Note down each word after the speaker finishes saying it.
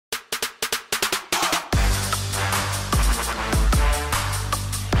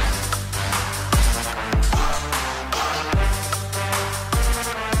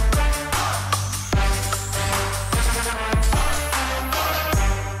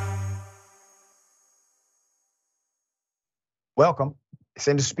Welcome. It's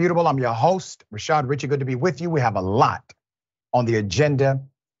indisputable. I'm your host, Rashad. Richey, good to be with you. We have a lot on the agenda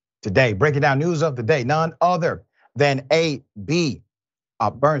today. Breaking down news of the day, none other than A.B.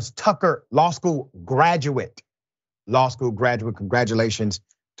 Burns Tucker, law school graduate. Congratulations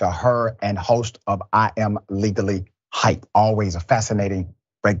to her and host of I Am Legally Hype. Always a fascinating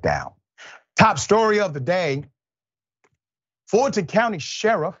breakdown. Top story of the day, Fulton County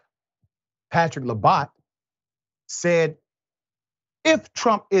Sheriff Patrick Labatt said if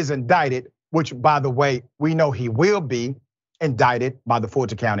Trump is indicted, which by the way, we know he will be indicted by the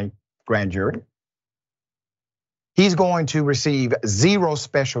Fulton County grand jury, he's going to receive zero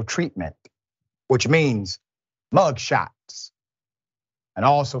special treatment, which means mugshots and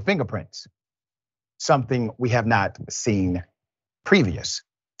also fingerprints, something we have not seen previous.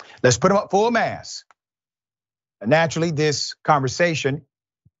 Let's put them up full mass. Naturally, this conversation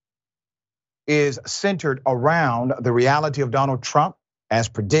is centered around the reality of Donald Trump, as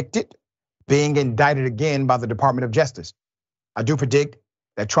predicted, being indicted again by the Department of Justice. I do predict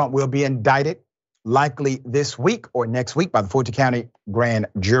that Trump will be indicted likely this week or next week by the Fulton County grand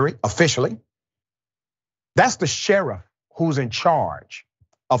jury officially. That's the sheriff who's in charge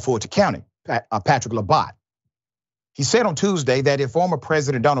of Fulton County, Patrick Labatt. He said on Tuesday that if former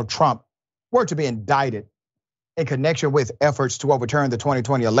President Donald Trump were to be indicted in connection with efforts to overturn the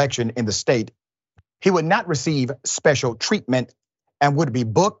 2020 election in the state, he would not receive special treatment and would be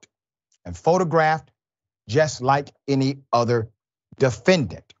booked and photographed just like any other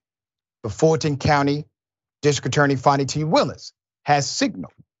defendant. The Fulton County District Attorney Fonnie T. Willis has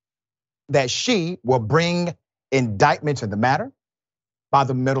signaled that she will bring indictments in the matter by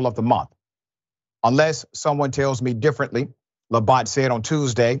the middle of the month. Unless someone tells me differently, Labatt said on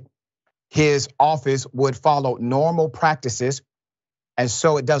Tuesday, his office would follow normal practices, and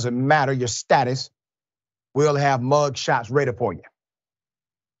so it doesn't matter your status, we'll have mug shots ready for you.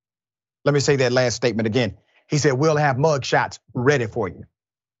 Let me say that last statement again. He said, we'll have mug shots ready for you,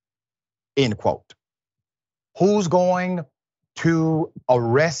 end quote. Who's going to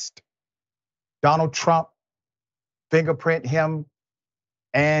arrest Donald Trump, fingerprint him,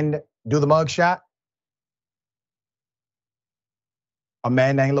 and do the mug shot? A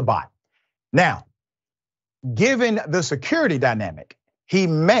man named Labatt. Now, given the security dynamic,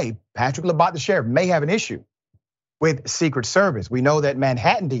 Patrick Labatt, the sheriff, may have an issue with Secret Service. We know that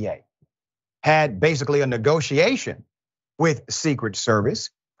Manhattan DA had basically a negotiation with Secret Service,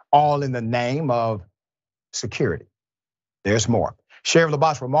 all in the name of security. There's more. Sheriff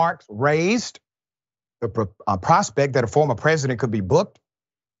Labatt's remarks raised the prospect that a former president could be booked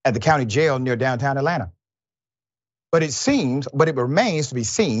at the county jail near downtown Atlanta. But it remains to be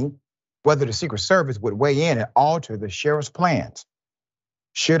seen whether the Secret Service would weigh in and alter the sheriff's plans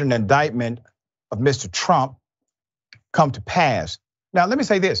should an indictment of Mr. Trump come to pass. Now, let me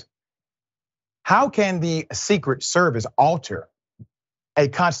say this. How can the Secret Service alter a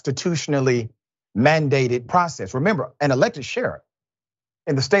constitutionally mandated process? Remember, an elected sheriff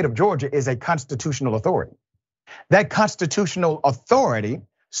in the state of Georgia is a constitutional authority. That constitutional authority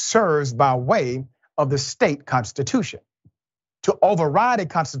serves by way of the state constitution. To override a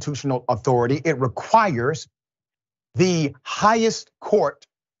constitutional authority, it requires the highest court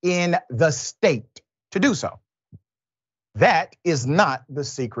in the state to do so. That is not the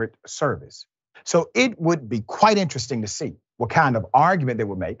Secret Service. So it would be quite interesting to see what kind of argument they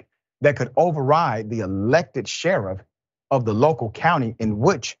would make that could override the elected sheriff of the local county in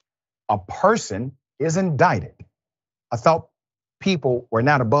which a person is indicted. I thought people were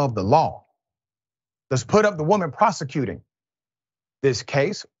not above the law. Let's put up the woman prosecuting this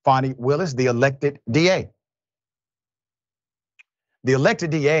case, Fonnie Willis, the elected DA. The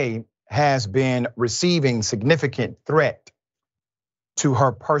elected DA has been receiving significant threat to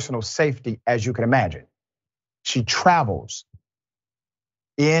her personal safety, as you can imagine. She travels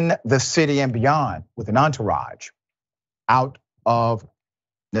in the city and beyond with an entourage out of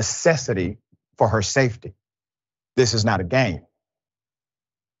necessity for her safety. This is not a game.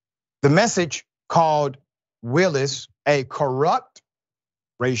 The message called Willis a corrupt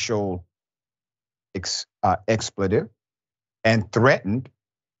racial expletive and threatened,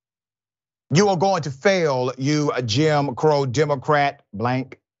 "You are going to fail, you Jim Crow Democrat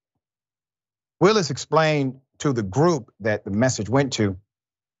blank." Willis explained to the group that the message went to,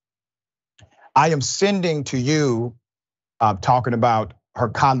 "I am sending to you," talking about her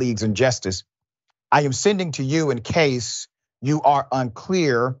colleagues in justice, "I am sending to you in case you are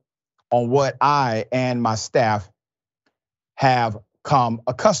unclear on what I and my staff have come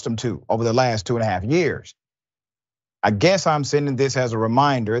accustomed to over the last 2.5 years. I guess I'm sending this as a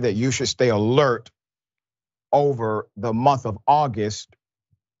reminder that you should stay alert over the month of August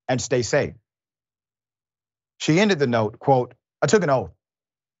and stay safe. She ended the note, quote, I took an oath.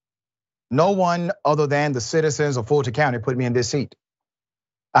 No one other than the citizens of Fulton County put me in this seat.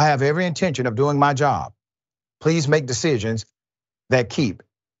 I have every intention of doing my job. Please make decisions that keep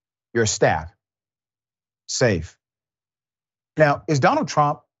your staff safe. Now, is Donald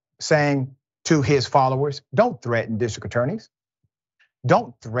Trump saying to his followers, don't threaten district attorneys?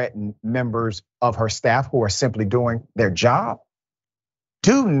 Don't threaten members of her staff who are simply doing their job?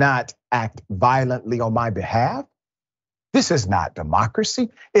 Do not act violently on my behalf. This is not democracy.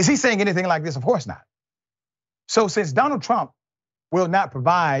 Is he saying anything like this? Of course not. So since Donald Trump will not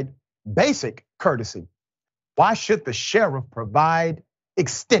provide basic courtesy, why should the sheriff provide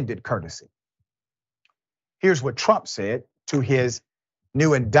extended courtesy? Here's what Trump said to his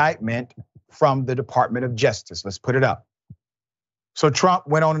new indictment from the Department of Justice. Let's put it up. So Trump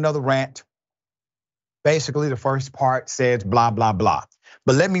went on another rant. Basically, the first part says blah, blah, blah.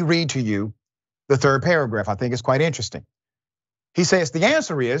 But let me read to you the third paragraph. I think it's quite interesting. He says the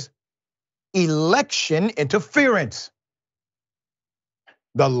answer is election interference.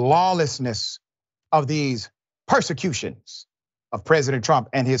 The lawlessness of these persecutions of President Trump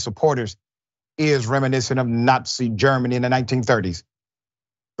and his supporters is reminiscent of Nazi Germany in the 1930s,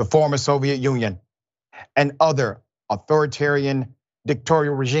 the former Soviet Union, and other authoritarian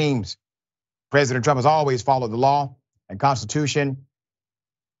dictatorial regimes. President Trump has always followed the law and Constitution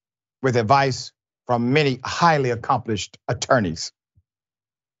with advice from many highly accomplished attorneys.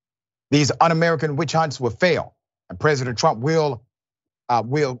 These un-American witch hunts will fail, and President Trump will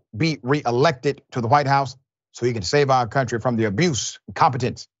be re-elected to the White House so he can save our country from the abuse,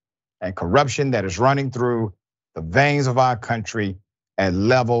 incompetence, and corruption that is running through the veins of our country at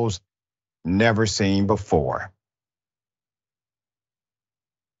levels never seen before.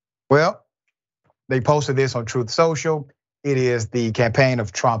 Well, they posted this on Truth Social. It is the campaign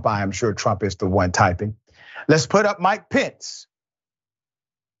of Trump. I am sure Trump is the one typing. Let's put up Mike Pence.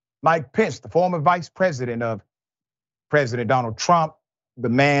 Mike Pence, the former vice president of President Donald Trump, the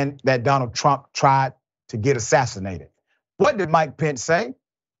man that Donald Trump tried to get assassinated. What did Mike Pence say?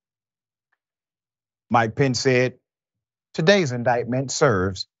 Mike Pence said, today's indictment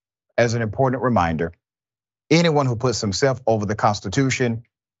serves as an important reminder. Anyone who puts himself over the Constitution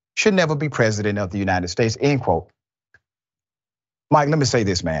should never be president of the United States, end quote. Mike, let me say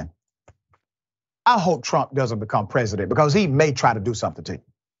this, man. I hope Trump doesn't become president because he may try to do something to you.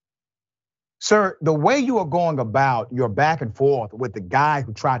 Sir, the way you are going about your back and forth with the guy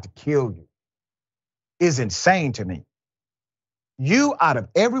who tried to kill you is insane to me. You, out of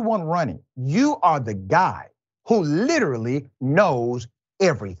everyone running, you are the guy who literally knows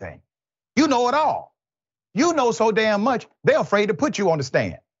everything. You know it all. You know so damn much, they're afraid to put you on the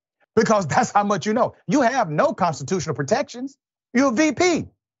stand because that's how much you know. You have no constitutional protections. You're a VP.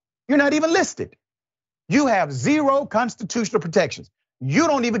 You're not even listed. You have zero constitutional protections. You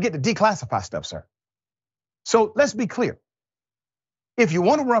don't even get to declassify stuff, sir. So let's be clear. If you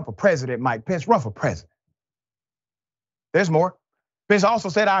want to run for president, Mike Pence, run for president. There's more. Pence also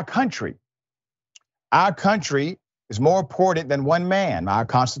said our country is more important than one man. Our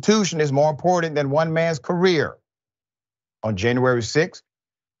Constitution is more important than one man's career. On January 6th,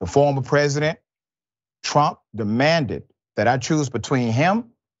 the former president, Trump, demanded that I choose between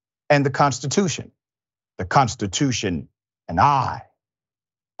him and the Constitution. The Constitution and I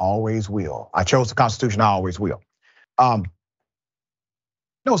always will. I chose the Constitution, I always will.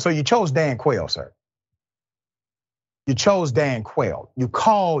 No, so you chose Dan Quayle, sir. You chose Dan Quayle. You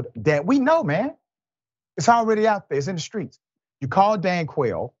called Dan, we know, man. It's already out there, it's in the streets. You called Dan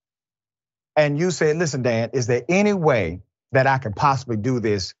Quayle and you said, listen, Dan, is there any way that I can possibly do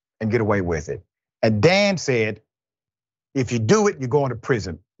this and get away with it? And Dan said, if you do it, you're going to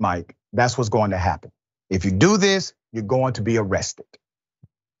prison, Mike. That's what's going to happen. If you do this, you're going to be arrested.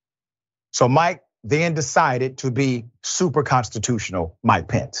 So Mike then decided to be super constitutional Mike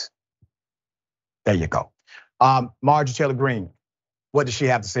Pence. There you go. Marjorie Taylor Greene, what does she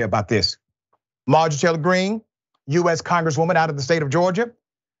have to say about this? Marjorie Taylor Greene, US Congresswoman out of the state of Georgia.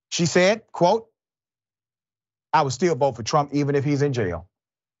 She said, quote, I would still vote for Trump even if he's in jail.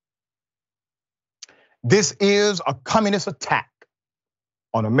 This is a communist attack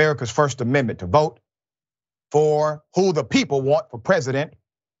on America's First Amendment to vote for who the people want for president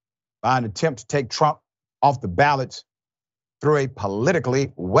by an attempt to take Trump off the ballots through a politically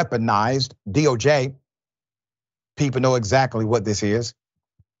weaponized DOJ. People know exactly what this is.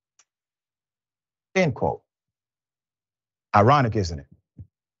 End quote. Ironic, isn't it?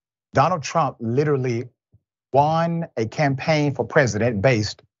 Donald Trump literally won a campaign for president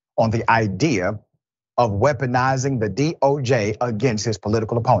based on the idea of weaponizing the DOJ against his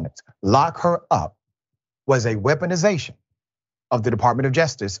political opponents. Lock her up was a weaponization of the Department of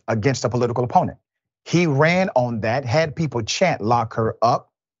Justice against a political opponent. He ran on that, had people chant lock her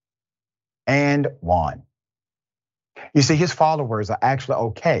up, and won. You see, his followers are actually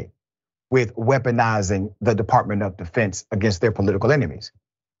okay with weaponizing the Department of Defense against their political enemies.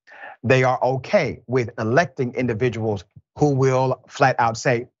 They are okay with electing individuals who will flat out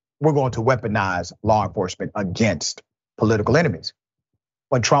say, we're going to weaponize law enforcement against political enemies.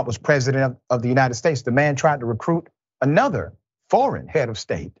 When Trump was president of the United States, the man tried to recruit another foreign head of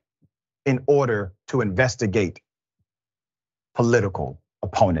state in order to investigate political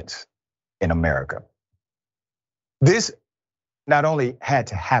opponents in America. This not only had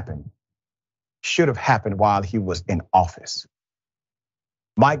to happen, should have happened while he was in office.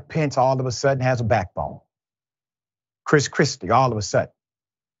 Mike Pence all of a sudden has a backbone. Chris Christie all of a sudden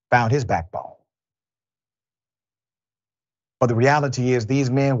found his backbone. But the reality is these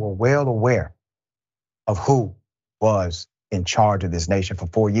men were well aware of who was in charge of this nation for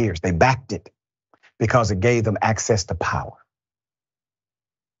 4 years. They backed it because it gave them access to power.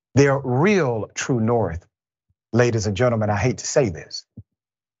 Their real true north, ladies and gentlemen, I hate to say this,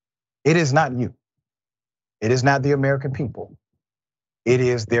 it is not you. It is not the American people. It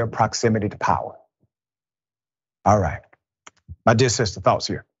is their proximity to power. All right, my dear sister, thoughts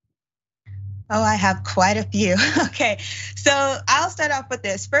here. Oh, I have quite a few. Okay, so I'll start off with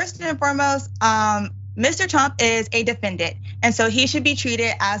this. First and foremost, Mr. Trump is a defendant, and so he should be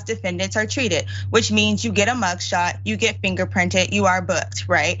treated as defendants are treated, which means you get a mugshot, you get fingerprinted, you are booked,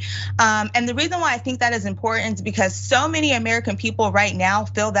 right? And the reason why I think that is important is because so many American people right now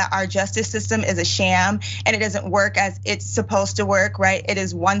feel that our justice system is a sham and it doesn't work as it's supposed to work, right? It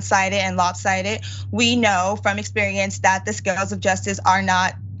is one-sided and lopsided. We know from experience that the scales of justice are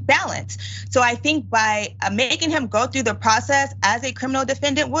not balance. So I think by making him go through the process as a criminal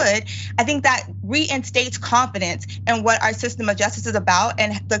defendant would, I think that reinstates confidence in what our system of justice is about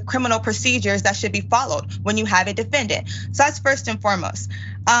and the criminal procedures that should be followed when you have a defendant. So that's first and foremost.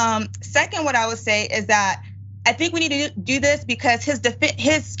 Second, what I would say is that I think we need to do this because his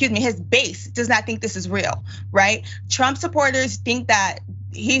base does not think this is real, right? Trump supporters think that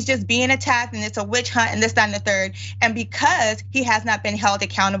he's just being attacked and it's a witch hunt and this, that, and the third. And because he has not been held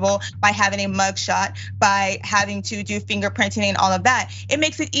accountable by having a mugshot, by having to do fingerprinting and all of that, it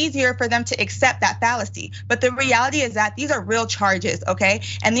makes it easier for them to accept that fallacy. But the reality is that these are real charges, okay?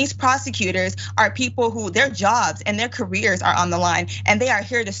 And these prosecutors are people who their jobs and their careers are on the line and they are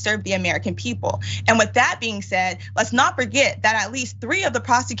here to serve the American people. And with that being said, let's not forget that at least 3 of the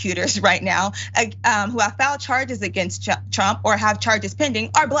prosecutors right now who have filed charges against Trump or have charges pending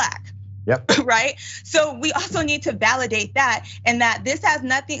are Black. Yep. Right. So we also need to validate that, and that this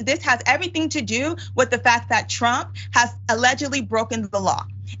has everything to do with the fact that Trump has allegedly broken the law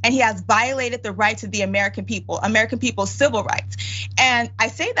and he has violated the rights of the American people's civil rights. And I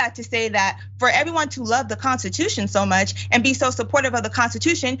say that to say that for everyone to love the Constitution so much and be so supportive of the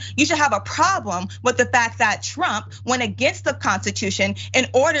Constitution, you should have a problem with the fact that Trump went against the Constitution in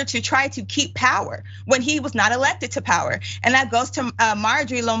order to try to keep power when he was not elected to power. And that goes to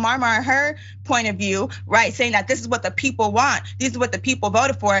Marjorie Lomarmar and her point of view, right? Saying that this is what the people want. This is what the people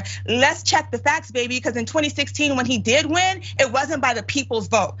voted for. Let's check the facts, baby, because in 2016, when he did win, it wasn't by the people's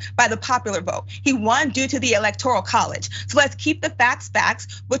vote, by the popular vote. He won due to the Electoral College. So let's keep the facts,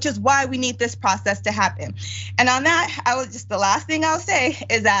 which is why we need this process to happen. And on that, the last thing I'll say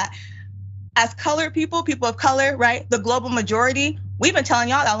is that as colored people of color, right? The global majority, we've been telling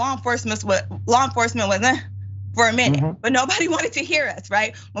y'all that law enforcement was for a minute, but nobody wanted to hear us,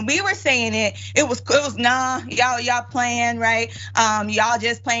 right? When we were saying it, it was nah, y'all playing, right? Y'all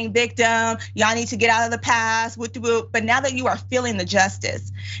just playing victim. Y'all need to get out of the past. But now that you are feeling the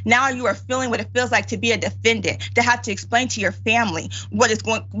justice, now you are feeling what it feels like to be a defendant, to have to explain to your family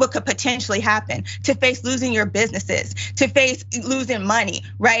what could potentially happen, to face losing your businesses, to face losing money,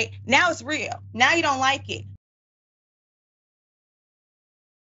 right? Now it's real. Now you don't like it.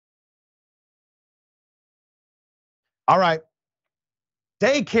 All right,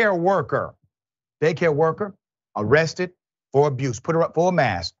 daycare worker arrested for abuse, put her up for a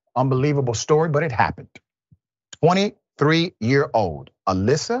mask. Unbelievable story, but it happened. 23-year-old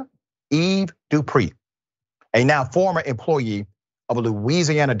Alyssa Eve Dupree, a now former employee of a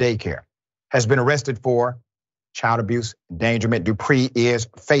Louisiana daycare, has been arrested for child abuse, endangerment. Dupree is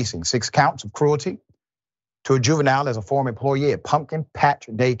facing 6 counts of cruelty to a juvenile as a former employee at Pumpkin Patch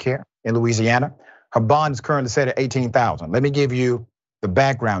Daycare in Louisiana. Her bond is currently set at $18,000. Let me give you the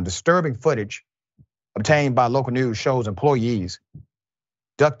background. Disturbing footage obtained by local news shows employees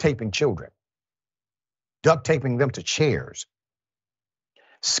duct taping children duct taping them to chairs,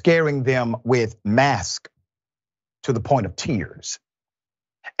 scaring them with masks to the point of tears,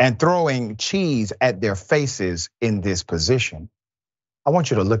 and throwing cheese at their faces in this position. I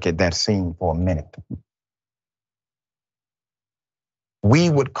want you to look at that scene for a minute. We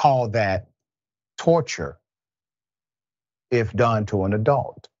would call that torture if done to an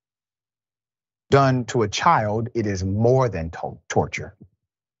adult. Done to a child, it is more than torture.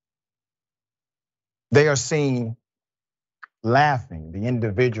 They are seen laughing. The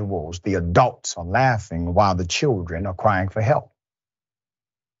individuals, the adults are laughing while the children are crying for help.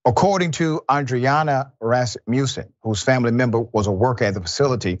 According to Adriana Rasmussen, whose family member was a worker at the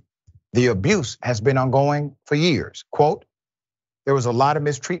facility, the abuse has been ongoing for years. Quote, there was a lot of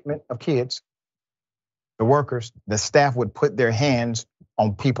mistreatment of kids. The workers, the staff would put their hands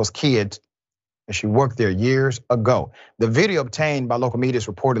on people's kids, and she worked there years ago. The video obtained by local media is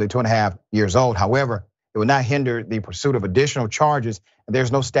reportedly 2.5 years old. However, it will not hinder the pursuit of additional charges, and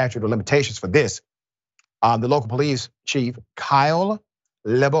there's no statute of limitations for this. The local police chief, Kyle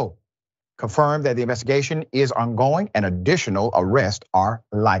Lebeau, confirmed that the investigation is ongoing and additional arrests are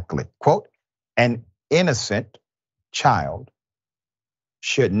likely. Quote, an innocent child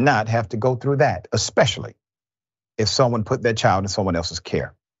should not have to go through that, especially if someone put that child in someone else's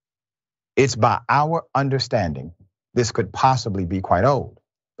care. It's by our understanding, this could possibly be quite old,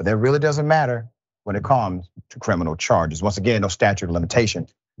 but that really doesn't matter when it comes to criminal charges. Once again, no statute of limitation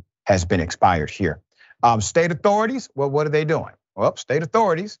has been expired here. State authorities, well, what are they doing? Well, state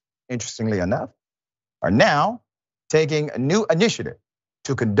authorities, interestingly enough, are now taking a new initiative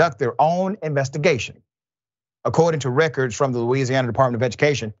to conduct their own investigation. According to records from the Louisiana Department of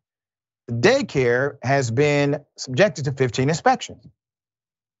Education, the daycare has been subjected to 15 inspections,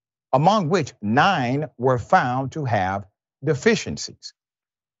 among which 9 were found to have deficiencies.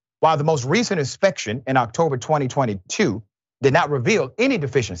 While the most recent inspection in October 2022 did not reveal any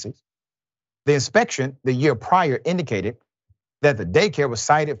deficiencies, the inspection the year prior indicated that the daycare was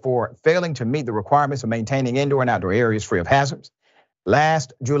cited for failing to meet the requirements of maintaining indoor and outdoor areas free of hazards.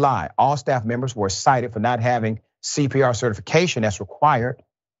 Last July, all staff members were cited for not having CPR certification as required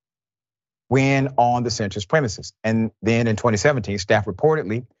when on the center's premises. And then in 2017, staff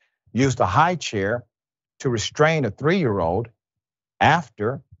reportedly used a high chair to restrain a 3-year-old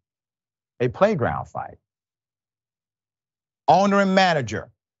after a playground fight. Owner and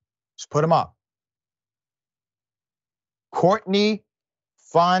manager, let's put them up. Courtney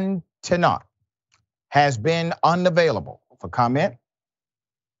Fontenot has been unavailable for comment.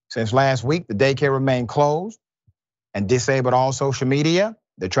 Since last week, the daycare remained closed and disabled all social media.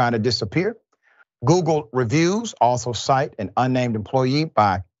 They're trying to disappear. Google reviews also cite an unnamed employee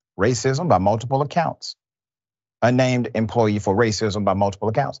by racism by multiple accounts. Unnamed employee for racism by multiple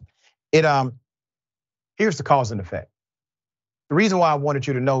accounts. Here's the cause and effect. The reason why I wanted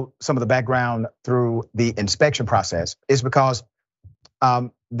you to know some of the background through the inspection process is because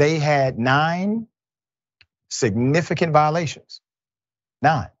they had 9 significant violations.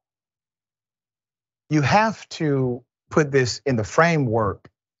 9. You have to put this in the framework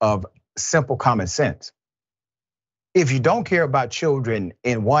of simple common sense. If you don't care about children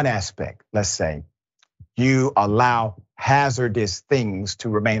in one aspect, let's say, you allow hazardous things to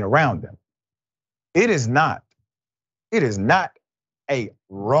remain around them. It is not a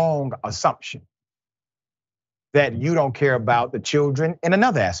wrong assumption that you don't care about the children in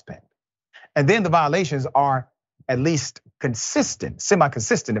another aspect. And then the violations are at least consistent,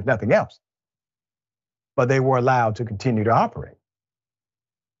 semi-consistent if nothing else. But they were allowed to continue to operate.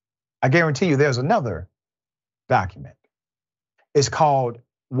 I guarantee you there's another document. It's called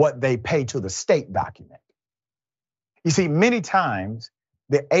what they pay to the state document. You see, many times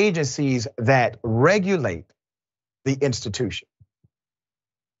the agencies that regulate the institution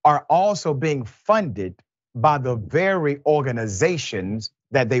are also being funded by the very organizations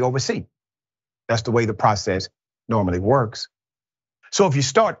that they oversee. That's the way the process normally works. So if you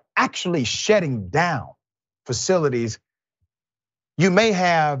start actually shutting down facilities, you may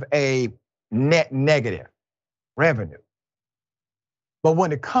have a net negative revenue. But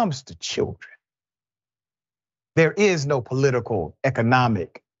when it comes to children, there is no political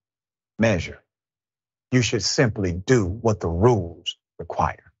economic measure. You should simply do what the rules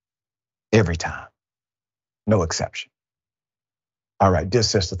require every time, no exception. All right, dear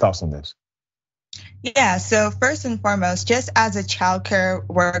sister, thoughts on this? Yeah, so first and foremost, just as a childcare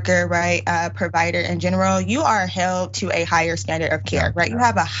worker, right, provider in general, you are held to a higher standard of care, right? You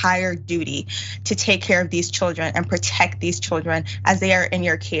have a higher duty to take care of these children and protect these children as they are in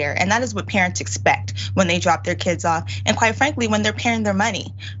your care. And that is what parents expect when they drop their kids off. And quite frankly, when they're paying their money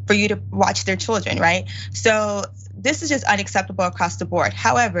for you to watch their children, right? So this is just unacceptable across the board.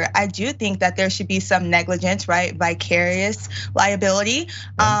 However, I do think that there should be some negligence, right? Vicarious liability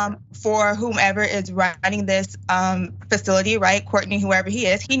for whomever is running this facility, right? Courtney, whoever he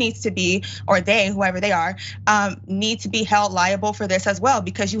is, he needs to be, or they, whoever they are, need to be held liable for this as well,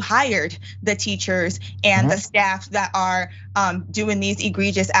 because you hired the teachers and the staff that are doing these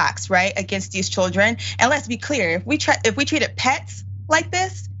egregious acts, right, against these children. And let's be clear, if we treated pets like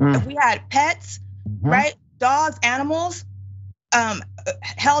this, if we had pets, right, dogs, animals,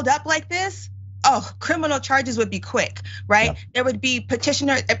 held up like this, criminal charges would be quick, right? Yep. There would be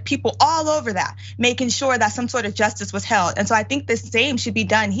petitioners, people all over that, making sure that some sort of justice was held. And so I think the same should be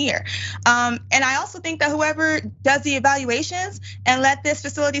done here. And I also think that whoever does the evaluations and let this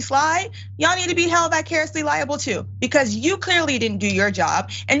facility slide, y'all need to be held vicariously liable too, because you clearly didn't do your job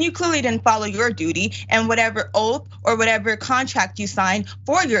and you clearly didn't follow your duty and whatever oath or whatever contract you signed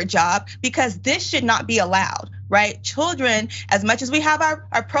for your job, because this should not be allowed. Right? Children, as much as we have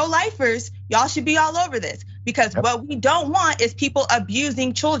our pro-lifers, y'all should be all over this, because what we don't want is people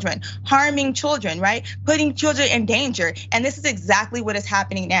abusing children, harming children, right? Putting children in danger. And this is exactly what is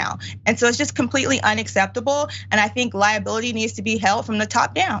happening now. And so it's just completely unacceptable. And I think liability needs to be held from the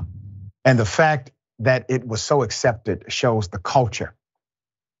top down. And the fact that it was so accepted shows the culture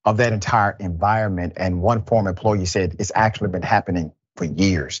of that entire environment. And one former employee said it's actually been happening for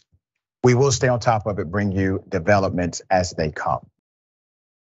years. We will stay on top of it, bring you developments as they come.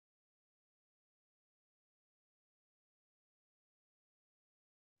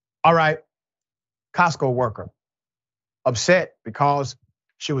 All right, Costco worker upset because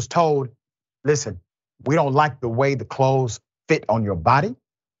she was told, listen, we don't like the way the clothes fit on your body.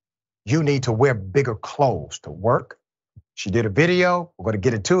 You need to wear bigger clothes to work. She did a video, we're gonna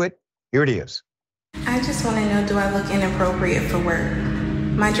get into it. Here it is. I just wanna know, do I look inappropriate for work?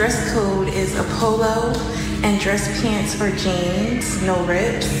 My dress code is a polo and dress pants or jeans, no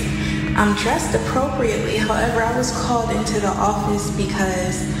rips. I'm dressed appropriately. However, I was called into the office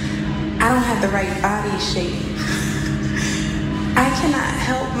because I don't have the right body shape. I cannot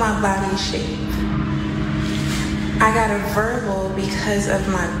help my body shape. I got a verbal because of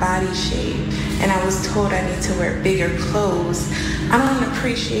my body shape, and I was told I need to wear bigger clothes. I don't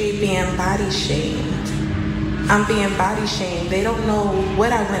appreciate being body shamed. I'm being body shamed. They don't know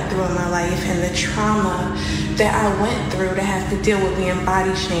what I went through in my life and the trauma that I went through to have to deal with being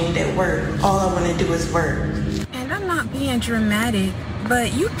body shamed at work. All I want to do is work. And I'm not being dramatic,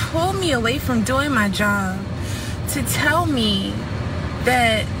 but you pulled me away from doing my job to tell me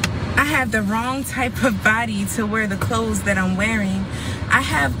that I have the wrong type of body to wear the clothes that I'm wearing. I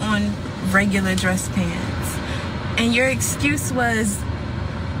have on regular dress pants. And your excuse was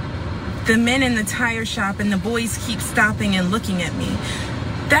the men in the tire shop and the boys keep stopping and looking at me.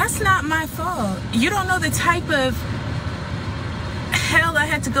 That's not my fault. You don't know the type of hell I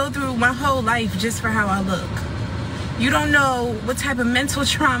had to go through my whole life just for how I look. You don't know what type of mental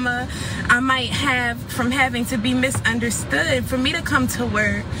trauma I might have from having to be misunderstood for me to come to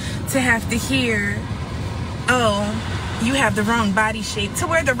work to have to hear, oh, you have the wrong body shape, to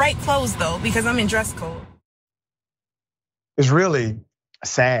wear the right clothes though, because I'm in dress code. It's really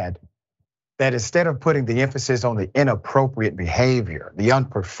sad that instead of putting the emphasis on the inappropriate behavior, the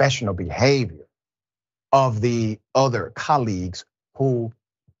unprofessional behavior of the other colleagues who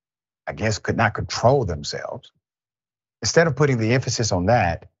I guess could not control themselves, instead of putting the emphasis on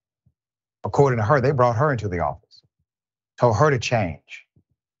that, according to her, they brought her into the office, told her to change,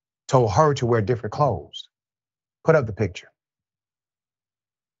 told her to wear different clothes. Put up the picture.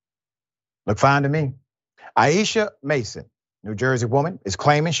 Look fine to me. Aisha Mason, New Jersey woman, is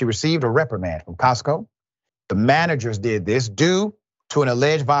claiming she received a reprimand from Costco. The managers did this due to an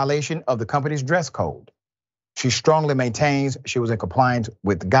alleged violation of the company's dress code. She strongly maintains she was in compliance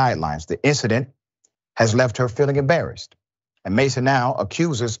with the guidelines. The incident has left her feeling embarrassed. And Mason now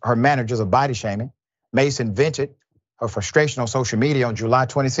accuses her managers of body shaming. Mason vented her frustration on social media on July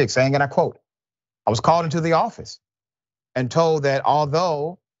 26, saying, and I quote, I was called into the office and told that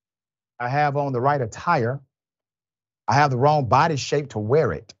although I have on the right attire, I have the wrong body shape to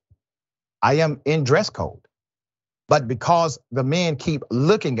wear it. I am in dress code. But because the men keep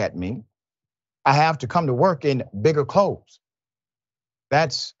looking at me, I have to come to work in bigger clothes.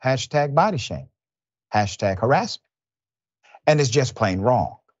 That's hashtag body shame, hashtag harassment. And it's just plain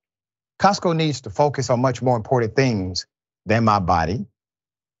wrong. Costco needs to focus on much more important things than my body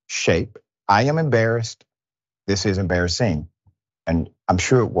shape. I am embarrassed. This is embarrassing. And I'm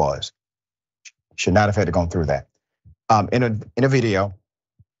sure it was. Should not have had to go through that. In a video,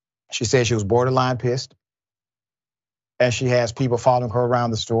 she said she was borderline pissed. And she has people following her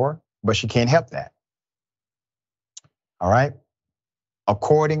around the store, but she can't help that. All right.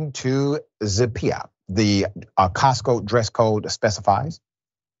 According to Zappia, the Costco dress code specifies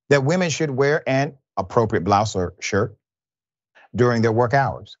that women should wear an appropriate blouse or shirt during their work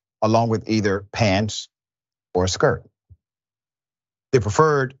hours, along with either pants or a skirt. The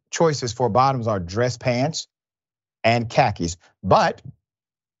preferred choices for bottoms are dress pants and khakis, but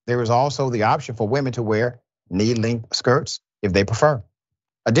there is also the option for women to wear knee-length skirts if they prefer.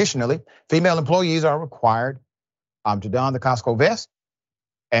 Additionally, female employees are required to don the Costco vest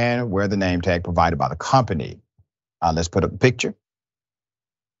and wear the name tag provided by the company. Let's put up a picture.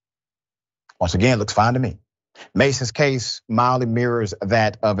 Once again, looks fine to me. Mason's case mildly mirrors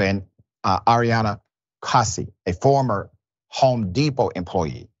that of an Ariana Kasi, a former Home Depot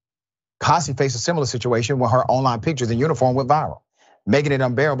employee. Kasi faced a similar situation when her online pictures in uniform went viral, making it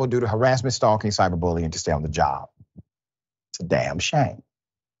unbearable due to harassment, stalking, cyberbullying to stay on the job. It's a damn shame.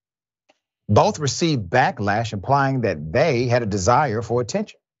 Both received backlash implying that they had a desire for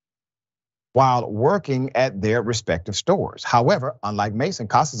attention while working at their respective stores. However, unlike Mason,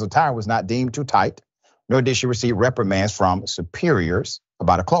 Casi's attire was not deemed too tight, nor did she receive reprimands from superiors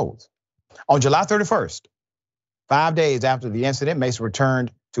about her clothes. On July 31st, 5 days after the incident, Mason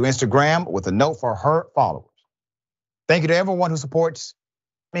returned to Instagram with a note for her followers. Thank you to everyone who supports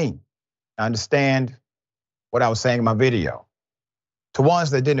me. I understand what I was saying in my video. To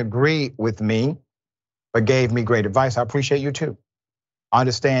ones that didn't agree with me, but gave me great advice, I appreciate you too. I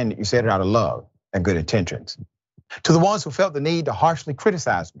understand you said it out of love and good intentions. To the ones who felt the need to harshly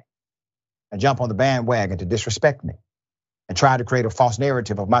criticize me and jump on the bandwagon to disrespect me and try to create a false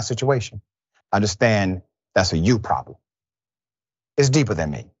narrative of my situation, I understand that's a you problem. It's deeper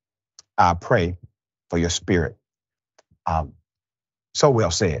than me. I pray for your spirit. So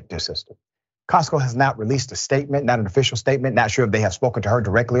well said, dear sister. Costco has not released a statement, not an official statement, not sure if they have spoken to her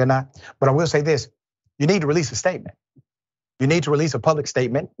directly or not. But I will say this, you need to release a statement. You need to release a public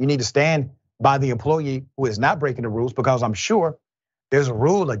statement. You need to stand by the employee who is not breaking the rules, because I'm sure there's a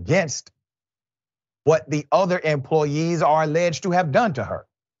rule against what the other employees are alleged to have done to her.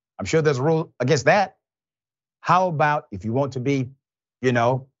 I'm sure there's a rule against that. How about if you want to be,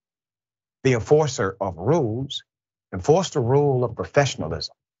 the enforcer of rules, enforce the rule of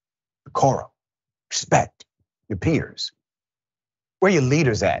professionalism, decorum, respect your peers. Where your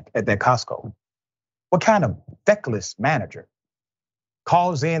leaders at that Costco? What kind of feckless manager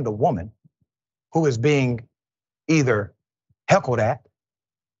calls in the woman who is being either heckled at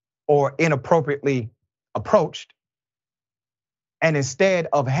or inappropriately approached, and instead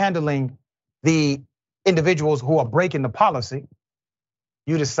of handling the individuals who are breaking the policy,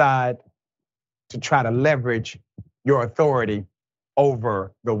 you decide to try to leverage your authority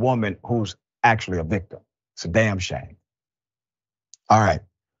over the woman who's actually a victim? It's a damn shame. All right,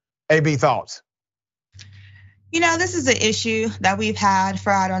 AB, thoughts? This is an issue that we've had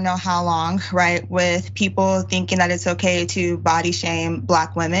for I don't know how long, right? With people thinking that it's okay to body shame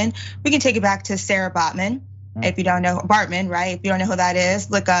Black women. We can take it back to Sarah Baartman. If you don't know Baartman, right? If you don't know who that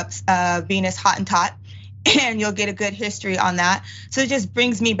is, look up Venus Hottentot, and you'll get a good history on that. So it just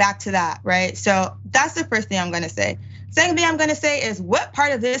brings me back to that, right? So that's the first thing I'm gonna say. Second thing I'm gonna say is, what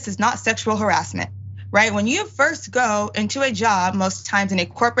part of this is not sexual harassment, right? When you first go into a job, most times in a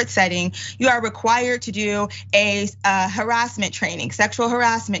corporate setting, you are required to do a harassment training, sexual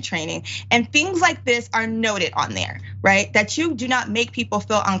harassment training. And things like this are noted on there, right? That you do not make people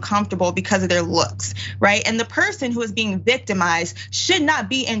feel uncomfortable because of their looks, right? And the person who is being victimized should not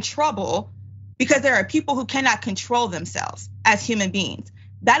be in trouble because there are people who cannot control themselves as human beings.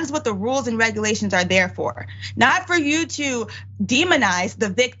 That is what the rules and regulations are there for. Not for you to demonize the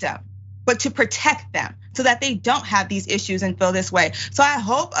victim, but to protect them so that they don't have these issues and feel this way. So I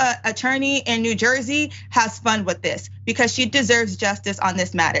hope an attorney in New Jersey has fun with this, because she deserves justice on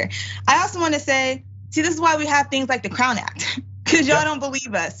this matter. I also wanna say, see, this is why we have things like the Crown Act, because y'all don't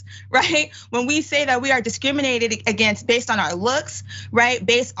believe us, right? When we say that we are discriminated against based on our looks, right?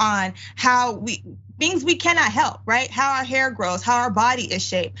 Based on things we cannot help, right? How our hair grows, how our body is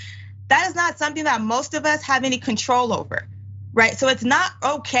shaped. That is not something that most of us have any control over, right? So it's not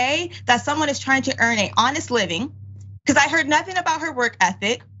okay that someone is trying to earn an honest living, because I heard nothing about her work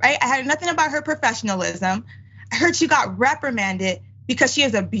ethic, right? I heard nothing about her professionalism. I heard she got reprimanded because she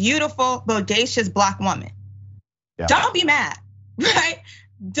is a beautiful, bodacious Black woman. Yeah. Don't be mad, right?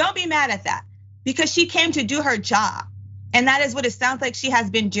 don't be mad at that, because she came to do her job. And that is what it sounds like she has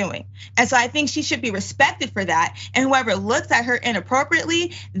been doing. And so I think she should be respected for that. And whoever looks at her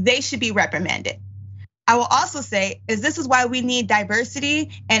inappropriately, they should be reprimanded. I will also say is this is why we need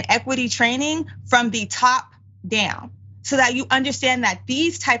diversity and equity training from the top down, so that you understand that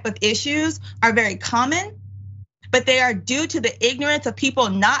these type of issues are very common, but they are due to the ignorance of people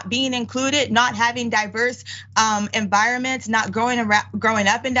not being included, not having diverse environments, not growing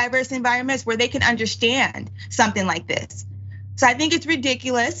up in diverse environments where they can understand something like this. So I think it's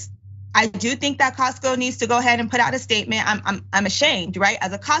ridiculous. I do think that Costco needs to go ahead and put out a statement. I'm ashamed, right?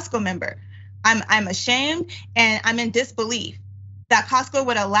 As a Costco member, I'm ashamed and I'm in disbelief that Costco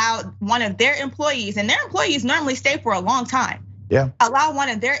would allow one of their employees, and their employees normally stay for a long time. Yeah. Allow one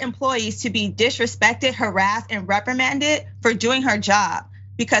of their employees to be disrespected, harassed, and reprimanded for doing her job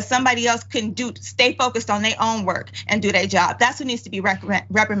because somebody else couldn't stay focused on their own work and do their job. That's what needs to be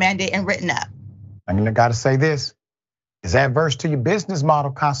reprimanded and written up. I gotta say this. It's adverse to your business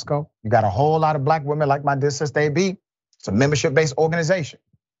model, Costco. You got a whole lot of black women like my dear sister AB. It's a membership-based organization.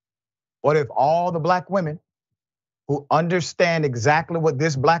 What if all the black women who understand exactly what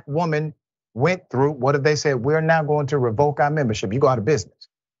this black woman went through, what if they said, we're now going to revoke our membership? You go out of business.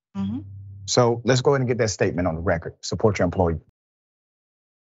 So let's go ahead and get that statement on the record. Support your employee.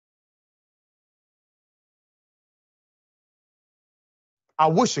 I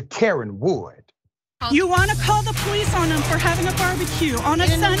wish a Karen would. You want to call the police on them for having a barbecue on a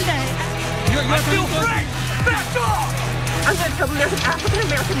Sunday. I feel free! Back off! I'm going to tell them there's an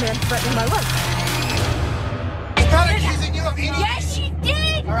African-American man threatening my life. She's not accusing you of any. Yes, she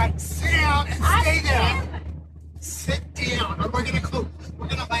did! All right, sit down and stay there. Sit down, or we're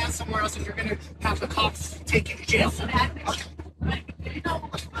gonna land somewhere else and you're gonna have the cops take you to jail. Okay.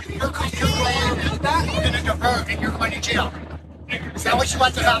 You're going to do that, we're gonna divert and you're going to jail. Is that what you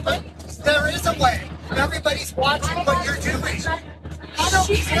want to happen? There is a way. Everybody's watching what you're doing. I don't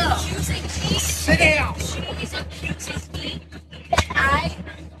care. Sit down. She's accusing me that I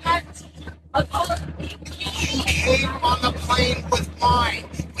had a You came on the plane with mine.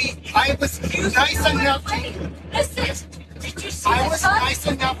 I was nice enough to. Listen, did you see I was nice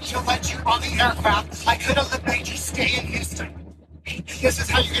enough to let you on the aircraft. I could have made you stay in Houston. This is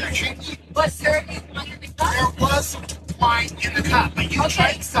how you're gonna treat me. Was there any wine in the cup? There was wine in the cup, but you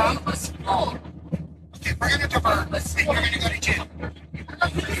drank some. It was full. Okay, we're gonna divert, and you're gonna go to jail.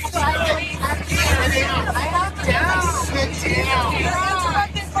 Sit down. You're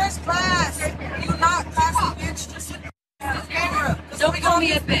interrupting first class. You're not classy bitch. Don't call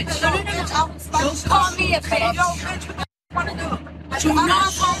me a bitch. Don't call me a bitch. Yo, bitch, what you want to do? Do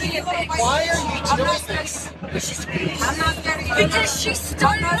not call me a bitch. Why are you doing this? I'm not scared of you. Because she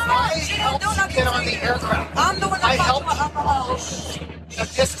started off. I helped you get on the aircraft. I'm doing I the helped alcohol. you.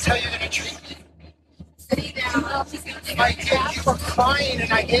 If this is how you're gonna treat me. Sit down. You were crying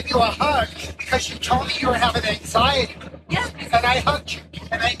and I gave you a hug because you told me you were having anxiety. Yeah. And I hugged you.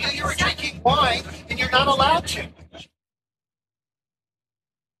 And I knew you were drinking wine and you're not allowed to.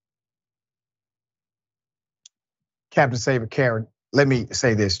 Captain Saver Karen, let me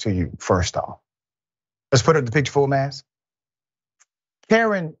say this to you first off. Let's put up the picture full mask.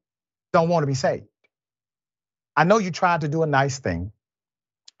 Karen don't want to be saved. I know you tried to do a nice thing.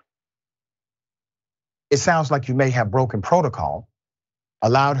 It sounds like you may have broken protocol,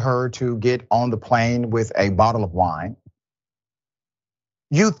 allowed her to get on the plane with a bottle of wine.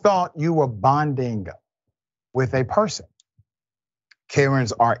 You thought you were bonding with a person.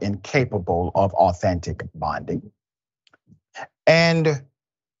 Karens are incapable of authentic bonding. And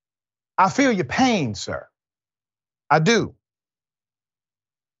I feel your pain, sir. I do.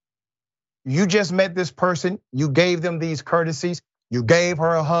 You just met this person, you gave them these courtesies, you gave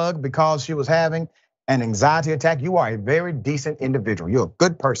her a hug because she was having an anxiety attack. You are a very decent individual. You're a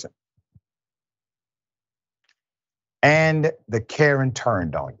good person. And the Karen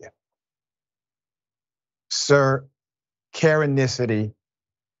turned on you. Sir, Karenicity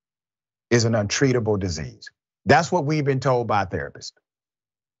is an untreatable disease. That's what we've been told by therapists.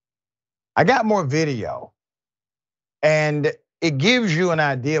 I got more video, and it gives you an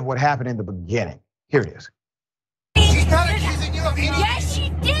idea of what happened in the beginning. Here it is. She's not accusing you of any. Yes, she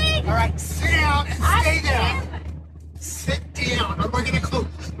did. All right, sit down and stay there. Sit down, or we're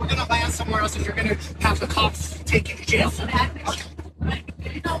gonna land somewhere else and you're gonna have the cops take you to jail. Okay.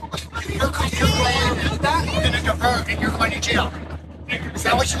 You're going to do that, we're gonna divert and you're going to jail. Is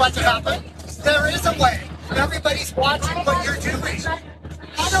that what you want to happen? There is a way. Everybody's watching what you're doing.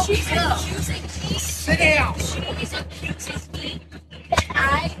 I don't care. Sit down. She's accusing me that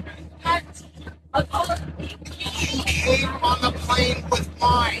I had a You came on the plane with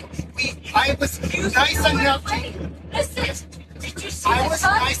wine.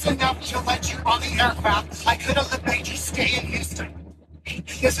 nice enough to let you on the aircraft, I could have made you stay in Houston.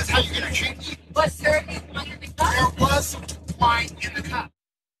 This is how you're gonna treat me? Was there any wine in the cup? There was wine in the cup.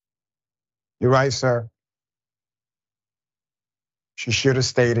 You're right, sir. She should have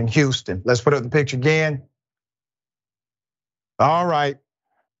stayed in Houston. Let's put up the picture again. All right.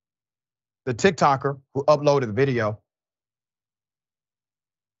 The TikToker who uploaded the video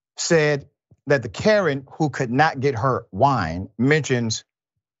said that the Karen who could not get her wine mentions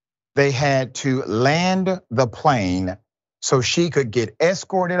they had to land the plane so she could get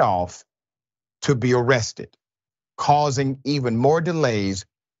escorted off to be arrested, causing even more delays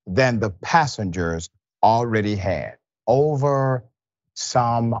than the passengers already had over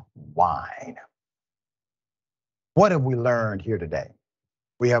some wine. What have we learned here today?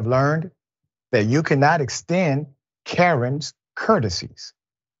 We have learned that you cannot extend Karen's courtesies.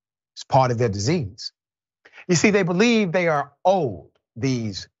 It's part of their disease. You see, they believe they are owed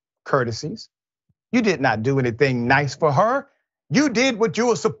these courtesies. You did not do anything nice for her. You did what you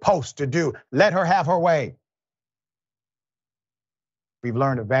were supposed to do. Let her have her way. We've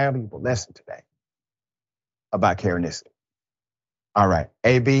learned a valuable lesson today about Karenicity. All right,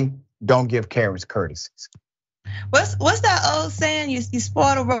 AB, don't give Karen's courtesies. What's that old saying? You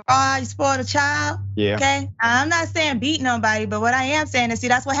spoil a rod, you spoil a child. Yeah. Okay. I'm not saying beat nobody, but what I am saying is, see,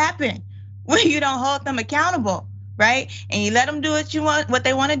 that's what happened when you don't hold them accountable, right? And you let them do what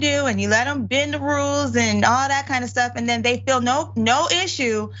they want to do, and you let them bend the rules and all that kind of stuff, and then they feel no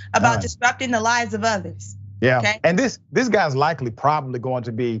issue about disrupting the lives of others. Yeah. Okay? And this guy's likely probably going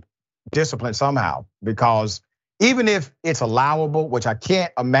to be disciplined somehow, because even if it's allowable, which I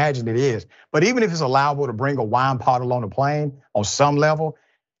can't imagine it is, but even if it's allowable to bring a wine bottle on a plane on some level,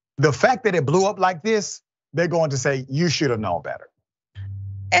 the fact that it blew up like this, they're going to say you should have known better.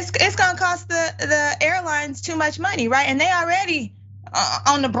 It's gonna cost the airlines too much money, right? And they already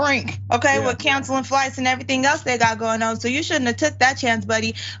on the brink, okay, with canceling flights and everything else they got going on. So you shouldn't have took that chance,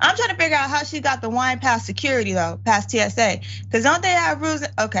 buddy. I'm trying to figure out how she got the wine past security though, past TSA, because don't they have rules?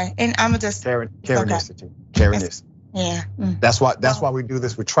 Okay, and I'm just Karenicity. Yeah. That's why we do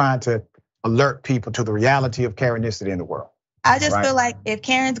this. We're trying to alert people to the reality of Karenicity in the world. I just feel like if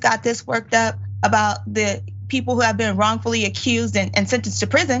Karen's got this worked up about the people who have been wrongfully accused and sentenced to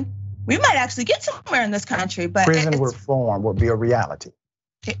prison, we might actually get somewhere in this country. But prison reform will be a reality.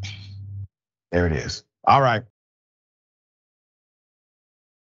 There it is. All right.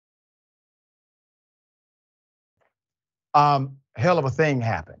 Hell of a thing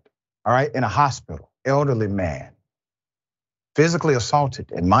happened. All right, in a hospital, elderly man, physically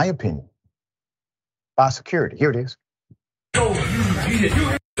assaulted, in my opinion, by security. Here it is.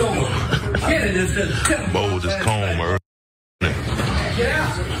 Moses Comer. Get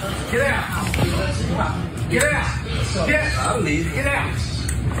out! Get out! Get out! Get out! I'll leave. Get out!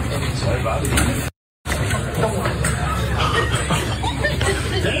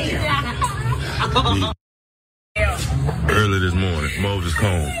 Early this morning, Moses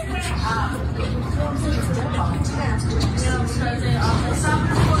Comer.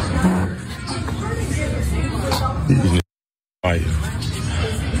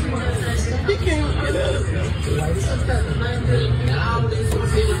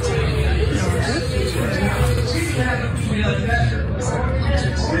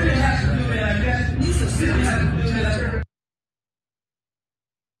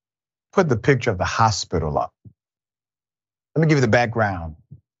 Put the picture of the hospital up. Let me give you the background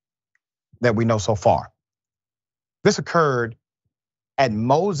that we know so far. This occurred at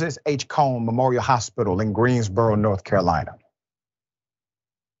Moses H. Cone Memorial Hospital in Greensboro, North Carolina.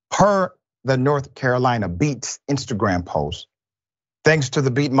 Per the North Carolina Beat's Instagram post, thanks to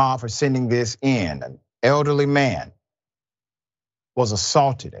the Beat Mob for sending this in, an elderly man was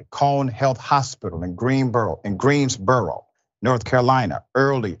assaulted at Cone Health Hospital in Greensboro, North Carolina,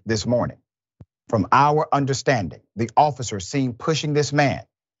 early this morning. From our understanding, the officer seen pushing this man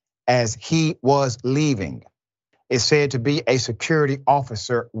as he was leaving is said to be a security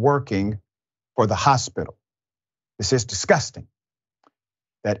officer working for the hospital. This is disgusting.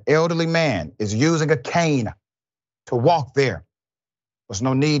 That elderly man is using a cane to walk there. There's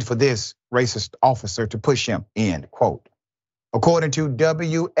no need for this racist officer to push him, end quote. According to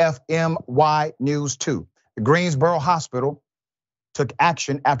WFMY News 2, the Greensboro Hospital took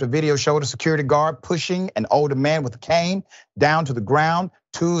action after video showed a security guard pushing an older man with a cane down to the ground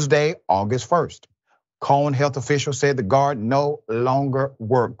Tuesday, August 1st. Cone Health officials said the guard no longer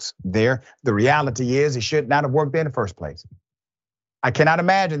works there. The reality is he should not have worked there in the first place. I cannot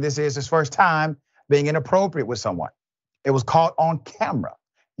imagine this is his first time being inappropriate with someone. It was caught on camera.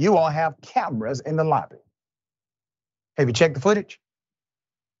 You all have cameras in the lobby. Have you checked the footage?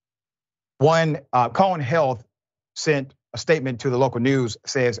 One, Cone Health sent a statement to the local news,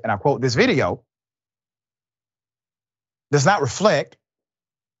 says, and I quote, "This video does not reflect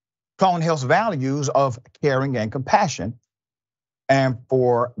Cone Health's values of caring and compassion, and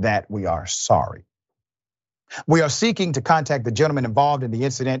for that we are sorry. We are seeking to contact the gentleman involved in the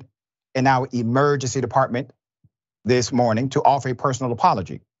incident in our emergency department this morning to offer a personal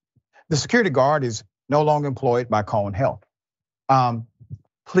apology. The security guard is no longer employed by Cone Health."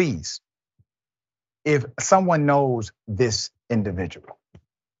 Please, if someone knows this individual,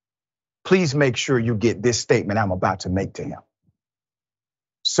 please make sure you get this statement I'm about to make to him.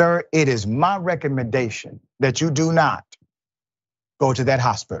 Sir, it is my recommendation that you do not go to that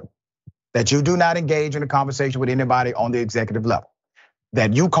hospital, that you do not engage in a conversation with anybody on the executive level,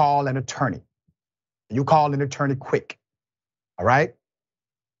 that you call an attorney. You call an attorney quick, all right?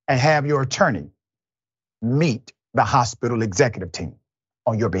 And have your attorney meet the hospital executive team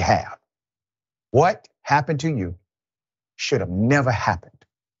on your behalf. What happened to you should have never happened.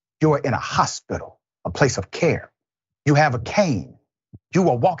 You are in a hospital, a place of care. You have a cane. You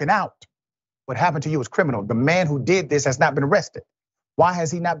are walking out. What happened to you is criminal. The man who did this has not been arrested. Why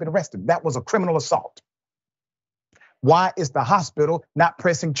has he not been arrested? That was a criminal assault. Why is the hospital not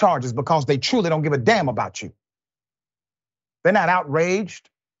pressing charges? Because they truly don't give a damn about you. They're not outraged,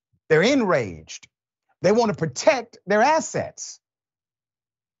 they're enraged. They want to protect their assets.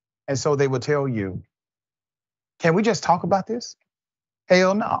 And so they will tell you, can we just talk about this?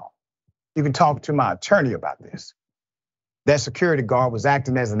 Hell no. You can talk to my attorney about this. That security guard was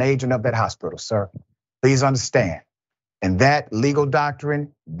acting as an agent of that hospital, sir. Please understand. And that legal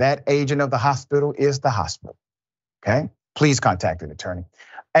doctrine, that agent of the hospital is the hospital, okay? Please contact an attorney.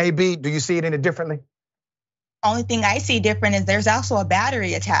 AB, do you see it any differently? Only thing I see different is there's also a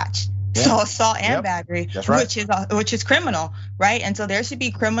battery attached. Yeah. So assault and battery, right. which is criminal, right? And so there should be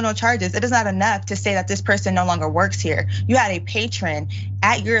criminal charges. It is not enough to say that this person no longer works here. You had a patron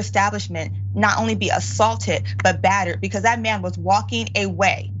at your establishment not only be assaulted, but battered because that man was walking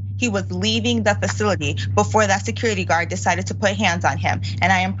away. He was leaving the facility before that security guard decided to put hands on him.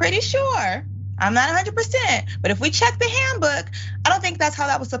 And I am pretty sure, I'm not 100%, but if we check the handbook, I don't think that's how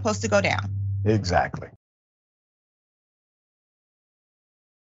that was supposed to go down. Exactly.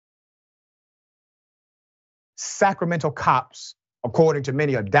 Sacramento cops, according to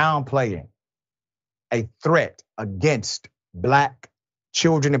many, are downplaying a threat against Black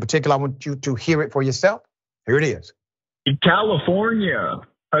children in particular. I want you to hear it for yourself. Here it is. In California,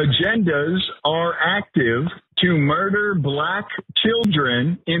 agendas are active to murder Black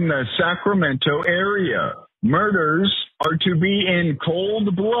children in the Sacramento area. Murders are to be in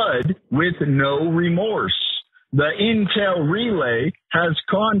cold blood with no remorse. The Intel Relay has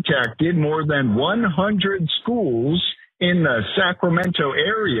contacted more than 100 schools in the Sacramento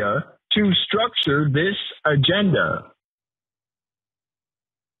area to structure this agenda.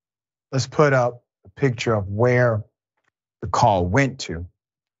 Let's put up a picture of where the call went to.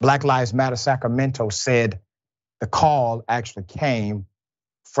 Black Lives Matter Sacramento said the call actually came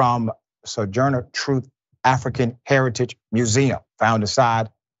from Sojourner Truth African Heritage Museum, found inside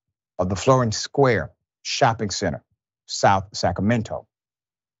of the Florence Square Shopping Center, South Sacramento.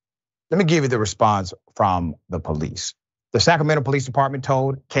 Let me give you the response from the police. The Sacramento Police Department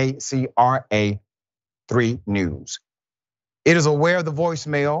told KCRA 3 News, it is aware of the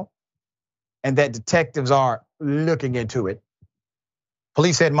voicemail and that detectives are looking into it.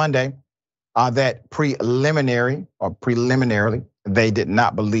 Police said Monday that preliminarily, they did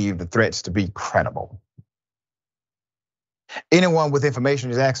not believe the threats to be credible. Anyone with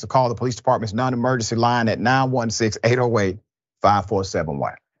information is asked to call the police department's non-emergency line at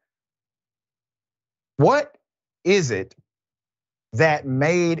 916-808-5471. What is it that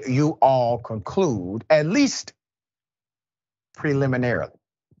made you all conclude, at least preliminarily?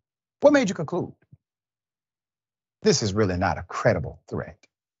 What made you conclude this is really not a credible threat?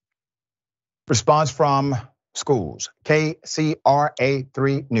 Response from schools. KCRA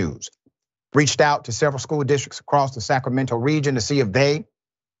 3 News reached out to several school districts across the Sacramento region to see if they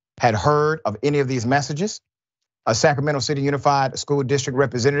had heard of any of these messages. A Sacramento City Unified School District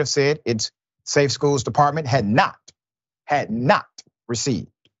representative said its Safe Schools Department had not received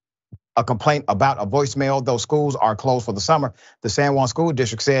a complaint about a voicemail, though schools are closed for the summer. The San Juan School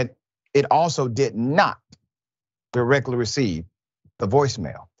District said it also did not directly receive the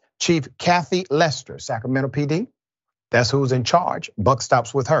voicemail. Chief Kathy Lester, Sacramento PD, that's who's in charge. Buck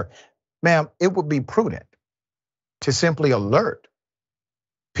stops with her. Ma'am, it would be prudent to simply alert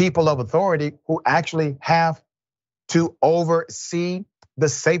people of authority who actually have to oversee the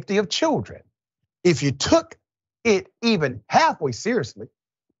safety of children. If you took it even halfway seriously,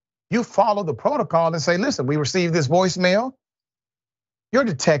 you follow the protocol and say, listen, we received this voicemail. Your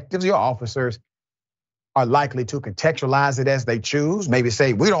detectives, your officers are likely to contextualize it as they choose. Maybe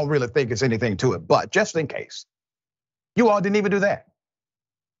say, we don't really think it's anything to it, but just in case. You all didn't even do that.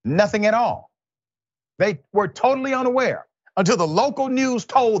 Nothing at all. They were totally unaware until the local news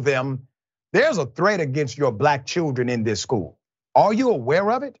told them there's a threat against your black children in this school. Are you aware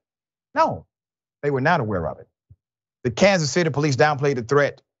of it? No, they were not aware of it. The Kansas City police downplayed the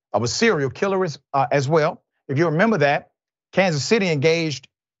threat of a serial killer as well. If you remember that, Kansas City engaged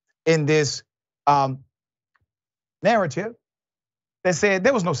in this narrative that said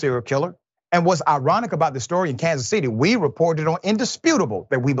there was no serial killer. And what's ironic about the story in Kansas City, we reported on Indisputable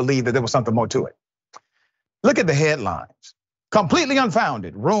that we believe that there was something more to it. Look at the headlines. Completely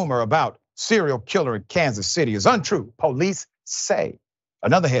unfounded rumor about serial killer in Kansas City is untrue, police say.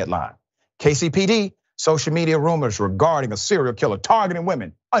 Another headline, KCPD, social media rumors regarding a serial killer targeting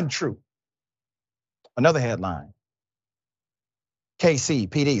women, untrue. Another headline,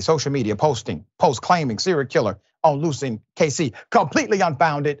 KCPD, social media post claiming serial killer on loose in KC, completely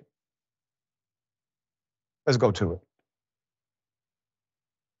unfounded. Let's go to it.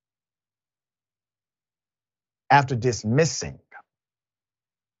 After dismissing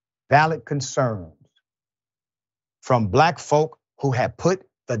valid concerns from black folk who had put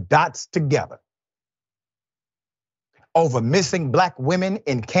the dots together over missing black women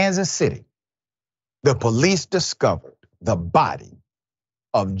in Kansas City, the police discovered the body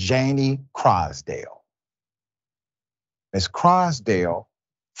of Janie Crosdale. Ms. Crosdale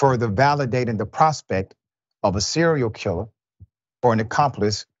further validating the prospect of a serial killer or an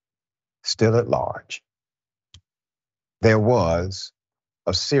accomplice still at large. There was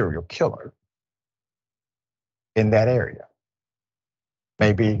a serial killer in that area,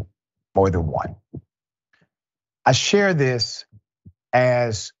 maybe more than one. I share this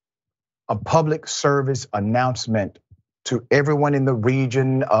as a public service announcement to everyone in the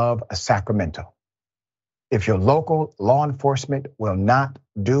region of Sacramento. If your local law enforcement will not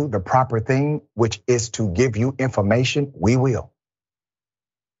do the proper thing, which is to give you information, we will.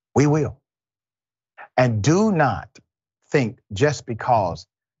 We will. And do not think just because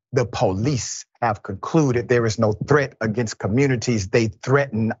the police have concluded there is no threat against communities they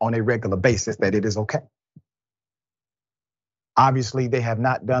threaten on a regular basis that it is okay. Obviously, they have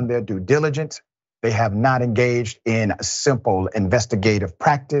not done their due diligence. They have not engaged in simple investigative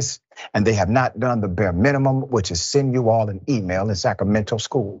practice, and they have not done the bare minimum, which is send you all an email in Sacramento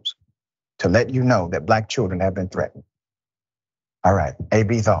schools to let you know that black children have been threatened. All right,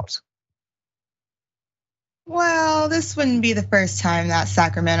 AB, thoughts? Well, this wouldn't be the first time that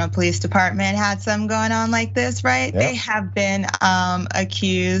Sacramento Police Department had some going on like this, right? Yep. They have been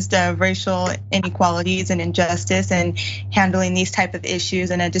accused of racial inequalities and injustice and handling these type of issues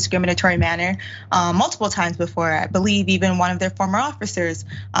in a discriminatory manner multiple times before. I believe even one of their former officers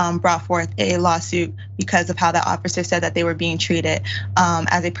brought forth a lawsuit because of how the officer said that they were being treated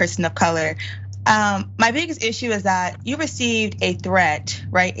as a person of color. My biggest issue is that you received a threat,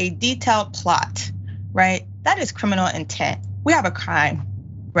 right? A detailed plot, right? That is criminal intent. We have a crime,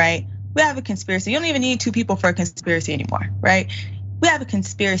 right? We have a conspiracy. You don't even need two people for a conspiracy anymore, right? We have a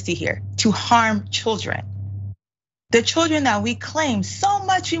conspiracy here to harm children. The children that we claim so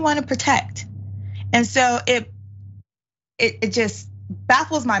much we want to protect. And so it just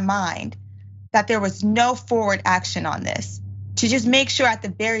baffles my mind that there was no forward action on this to just make sure at the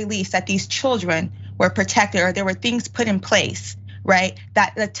very least that these children were protected or there were things put in place, right?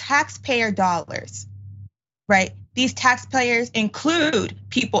 That the taxpayer dollars, right? These taxpayers include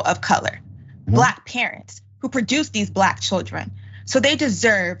people of color, black parents who produce these black children. So they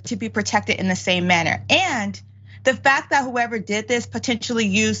deserve to be protected in the same manner. And the fact that whoever did this potentially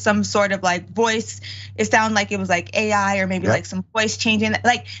used some sort of like voice, it sounded like it was like AI or maybe like some voice changing,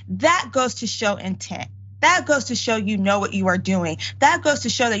 like that goes to show intent. That goes to show you know what you are doing. That goes to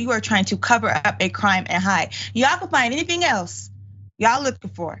show that you are trying to cover up a crime and hide. Y'all can find anything else y'all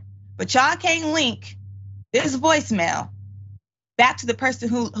looking for, but y'all can't link this voicemail back to the person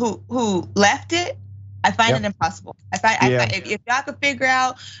who left it. I find it impossible. If y'all could figure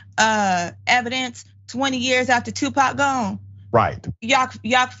out evidence 20 years after Tupac gone, right? Y'all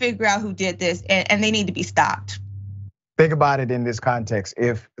can figure out who did this, and they need to be stopped. Think about it in this context.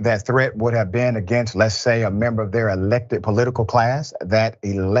 If that threat would have been against, let's say, a member of their elected political class, that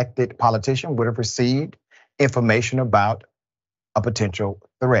elected politician would have received information about a potential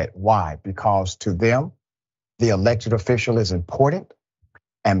threat. Why? Because to them, the elected official is important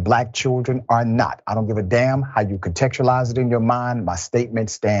and black children are not. I don't give a damn how you contextualize it in your mind. My statement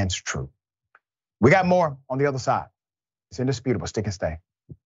stands true. We got more on the other side. It's indisputable. Stick and stay.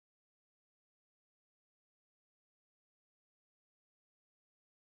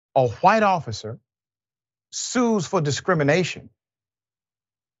 a white officer sues for discrimination.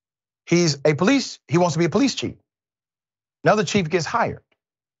 He wants to be a police chief. Another chief gets hired.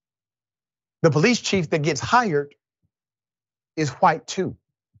 The police chief that gets hired is white too.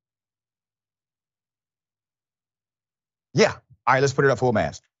 Yeah, all right, let's put it up full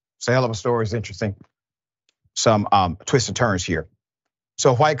mast. It's a hell of a story, it's interesting. Some twists and turns here.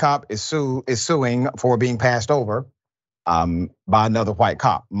 So a white cop is suing for being passed over by another white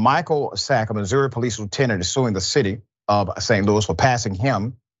cop. Michael Sack, a Missouri police lieutenant, is suing the city of St. Louis for passing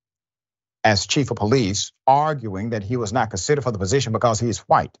him as chief of police, arguing that he was not considered for the position because he is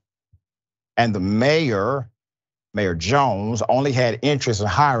white. And the mayor, Mayor Jones, only had interest in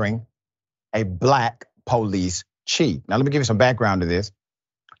hiring a black police chief. Now let me give you some background to this.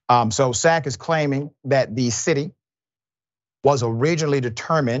 So Sack is claiming that the city was originally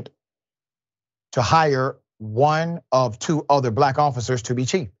determined to hire one of two other black officers to be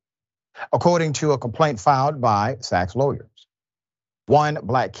chief, according to a complaint filed by Sack's lawyers. One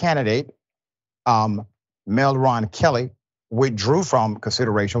black candidate, Melron Kelly, withdrew from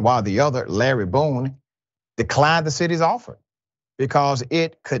consideration, while the other, Larry Boone, declined the city's offer because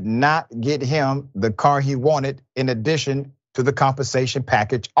it could not get him the car he wanted in addition to the compensation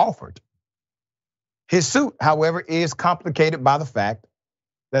package offered. His suit, however, is complicated by the fact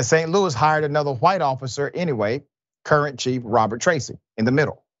that St. Louis hired another white officer anyway, current chief Robert Tracy, in the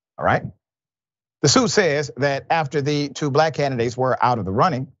middle, all right? The suit says that after the two black candidates were out of the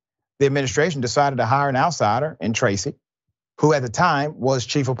running, the administration decided to hire an outsider in Tracy, who at the time was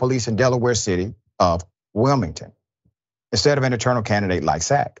chief of police in Delaware City of Wilmington, instead of an internal candidate like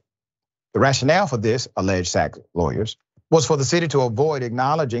Sack. The rationale for this, alleged Sack lawyers, was for the city to avoid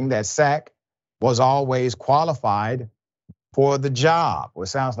acknowledging that Sack was always qualified for the job. Well, it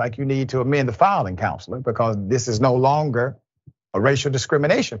sounds like you need to amend the filing, counselor, because this is no longer a racial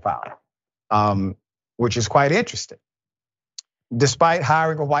discrimination filing, which is quite interesting. Despite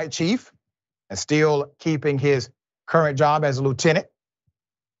hiring a white chief and still keeping his current job as a lieutenant,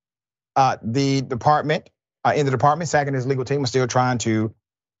 in the department, Sack and his legal team are still trying to,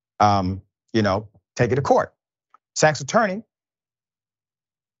 take it to court. Sack's attorney,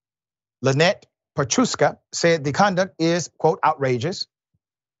 Lynette Petruska, said the conduct is, quote, outrageous,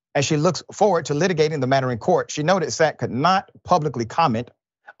 and she looks forward to litigating the matter in court. She noted Sack could not publicly comment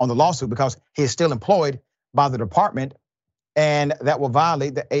on the lawsuit because he is still employed by the department, and that will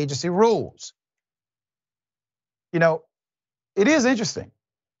violate the agency rules. It is interesting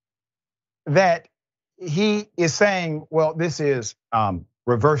that he is saying, well, this is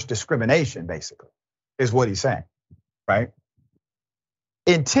reverse discrimination, basically, is what he's saying, right?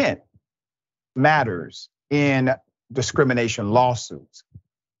 Intent matters in discrimination lawsuits.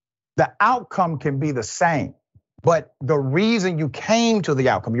 The outcome can be the same, but the reason you came to the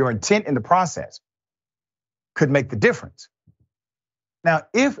outcome, your intent in the process, could make the difference. Now,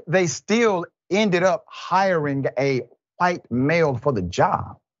 if they still ended up hiring a white male for the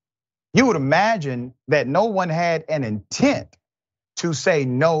job, you would imagine that no one had an intent to say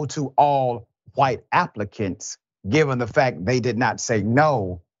no to all white applicants, given the fact they did not say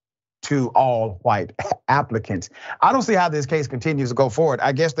no to all white applicants. I don't see how this case continues to go forward.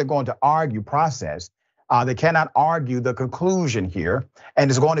 I guess they're going to argue process. They cannot argue the conclusion here,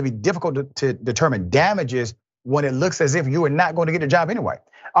 and it's going to be difficult to determine damages when it looks as if you are not going to get the job anyway.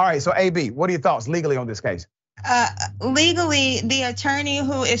 All right, so AB, what are your thoughts legally on this case? Legally, the attorney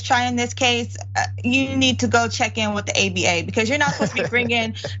who is trying this case, you need to go check in with the ABA, because you're not supposed to be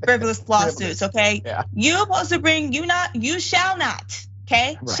bringing frivolous lawsuits, okay? Yeah. You're supposed to bring, you shall not,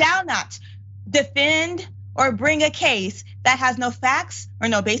 okay? Right. Shall not defend or bring a case that has no facts or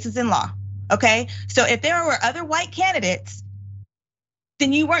no basis in law, okay? So if there were other white candidates,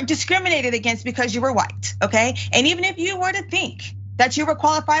 then you weren't discriminated against because you were white, okay? And even if you were to think that you were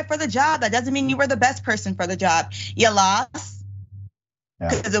qualified for the job, that doesn't mean you were the best person for the job. You lost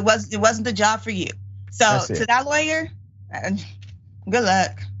because it wasn't the job for you. So to that lawyer, good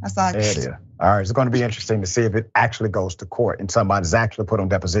luck. That's all. It is. All right, it's going to be interesting to see if it actually goes to court and somebody's actually put on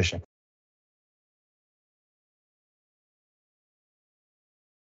deposition.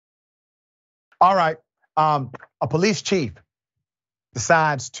 All right, a police chief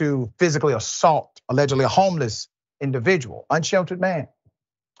decides to physically assault allegedly a homeless individual, unsheltered man,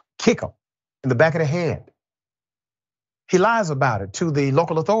 kick him in the back of the head. He lies about it to the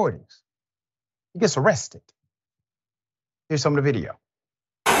local authorities. He gets arrested. Here's some of the video.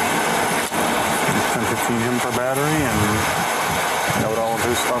 10-15 him for battery and note all of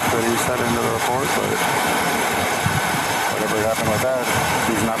his stuff that he said into the report, but whatever happened with that,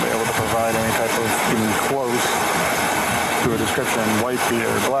 he's not able to provide any type of even close do a description, white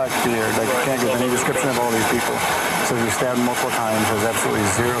beard, black beard. Like, you can't give any description of all these people. So he was stabbed multiple times. There's absolutely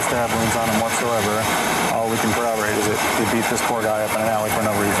 0 stab wounds on him whatsoever. All we can corroborate is that he beat this poor guy up in an alley for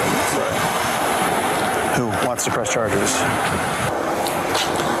no reason. Who wants to press charges?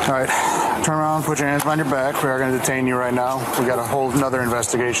 All right, turn around, put your hands behind your back. We are going to detain you right now. We got a whole another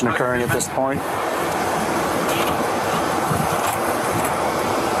investigation occurring at this point.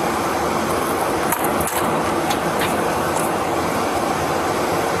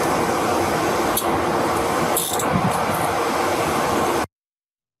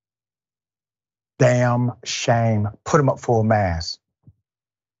 Damn shame. Put him up full mass.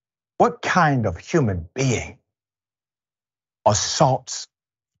 What kind of human being assaults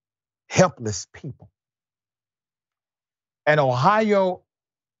helpless people? An Ohio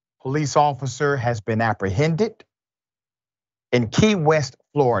police officer has been apprehended in Key West,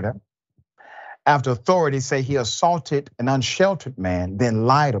 Florida, after authorities say he assaulted an unsheltered man, then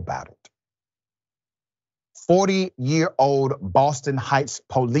lied about it. 40-year-old Boston Heights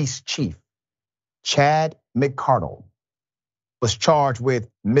police chief Chad McCardle was charged with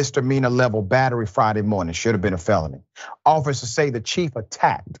misdemeanor level battery Friday morning. Should have been a felony. Officers say the chief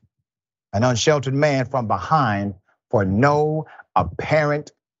attacked an unsheltered man from behind for no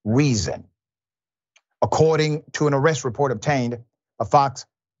apparent reason. According to an arrest report obtained by Fox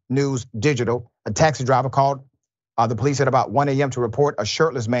News Digital, a taxi driver called the police at about 1 a.m. to report a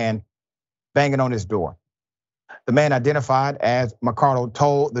shirtless man banging on his door. The man, identified as McCardle,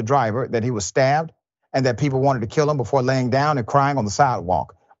 told the driver that he was stabbed and that people wanted to kill him before laying down and crying on the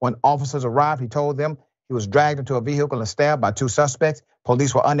sidewalk. When officers arrived, he told them he was dragged into a vehicle and stabbed by 2 suspects.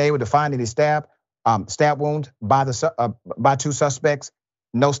 Police were unable to find any stab wounds by 2 suspects.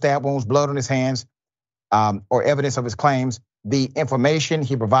 No stab wounds, blood on his hands, or evidence of his claims. The information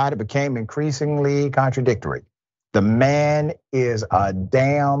he provided became increasingly contradictory. The man is a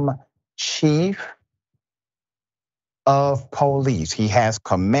damn chief of police. He has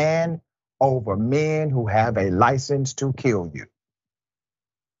command over men who have a license to kill you.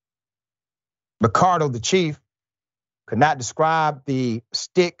 McCardle, the chief, could not describe the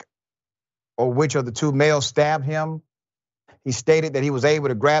stick or which of the 2 males stabbed him. He stated that he was able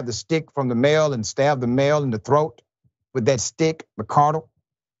to grab the stick from the male and stab the male in the throat with that stick. McCardle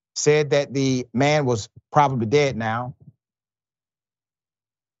said that the man was probably dead now.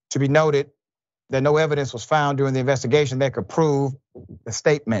 To be noted that no evidence was found during the investigation that could prove the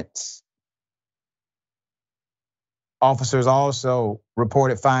statements. Officers also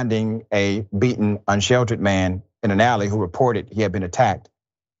reported finding a beaten, unsheltered man in an alley who reported he had been attacked.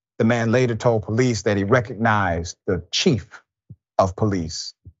 The man later told police that he recognized the chief of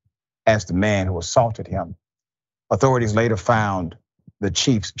police as the man who assaulted him. Authorities later found the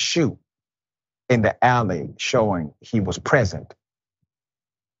chief's shoe in the alley, showing he was present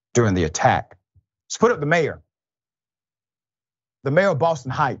during the attack. Let's put up the mayor. The mayor of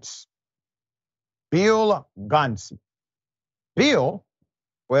Boston Heights, Bill Gonsi. Bill,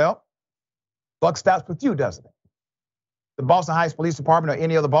 well, buck stops with you, doesn't it? The Boston Heights Police Department or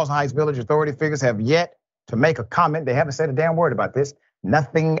any other Boston Heights Village Authority figures have yet to make a comment. They haven't said a damn word about this.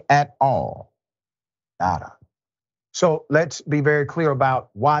 Nothing at all. Nada. So let's be very clear about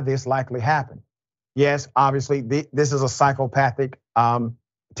why this likely happened. Yes, obviously, this is a psychopathic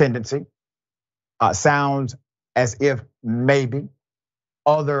tendency. Sounds as if maybe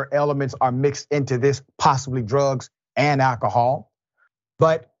other elements are mixed into this, possibly drugs and alcohol.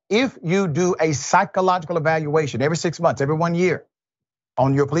 But if you do a psychological evaluation every 6 months, every 1 year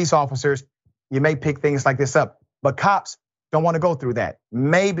on your police officers, you may pick things like this up. But cops don't want to go through that.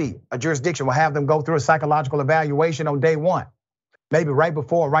 Maybe a jurisdiction will have them go through a psychological evaluation on day 1, maybe right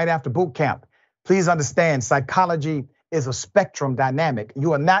before, right after boot camp. Please understand, psychology is a spectrum dynamic.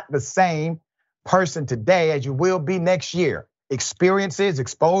 You are not the same person today as you will be next year. Experiences,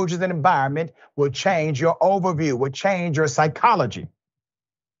 exposures, and environment will change your overview, will change your psychology.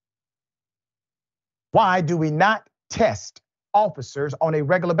 Why do we not test officers on a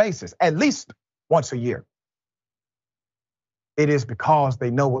regular basis, at least once a year? It is because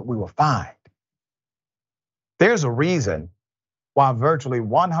they know what we will find. There's a reason why virtually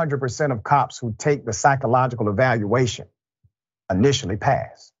 100% of cops who take the psychological evaluation initially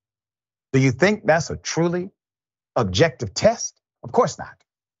pass. Do you think that's a truly objective test? Of course not.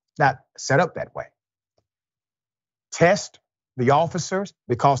 It's not set up that way. Test the officers,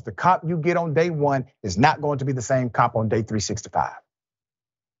 because the cop you get on day 1 is not going to be the same cop on day 365.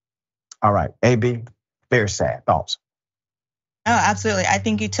 All right, AB, very sad. Thoughts? Oh, absolutely. I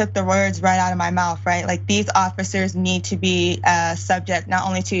think you took the words right out of my mouth, right? Like these officers need to be subject not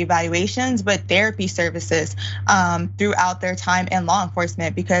only to evaluations, but therapy services throughout their time in law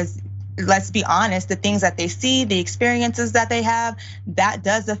enforcement, because let's be honest, the things that they see, the experiences that they have, that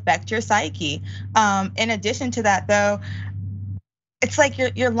does affect your psyche. In addition to that though, it's like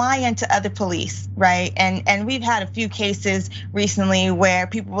you're lying to other police, right? And we've had a few cases recently where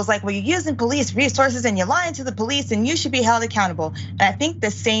people was like, well, you're using police resources and you're lying to the police and you should be held accountable. And I think the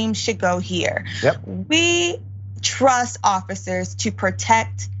same should go here. Yep. We trust officers to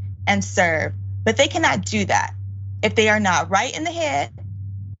protect and serve, but they cannot do that if they are not right in the head,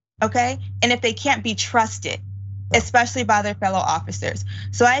 okay? And if they can't be trusted, especially by their fellow officers.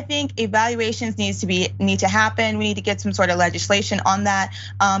 So I think evaluations need to happen. We need to get some sort of legislation on that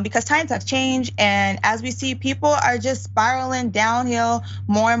because times have changed, and as we see, people are just spiraling downhill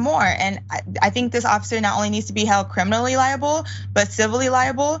more and more. And I think this officer not only needs to be held criminally liable, but civilly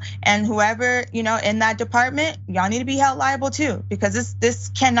liable. And whoever in that department, y'all need to be held liable too, because this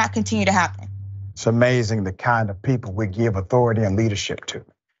cannot continue to happen. It's amazing the kind of people we give authority and leadership to.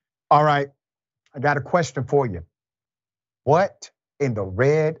 All right, I got a question for you. What in the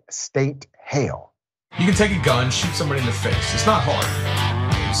red state hell? You can take a gun, shoot somebody in the face. It's not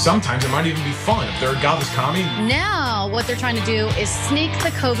hard. Sometimes it might even be fun if they're a godless commie. Now, what they're trying to do is sneak the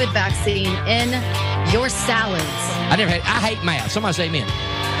COVID vaccine in your salads. I hate math. Somebody say amen.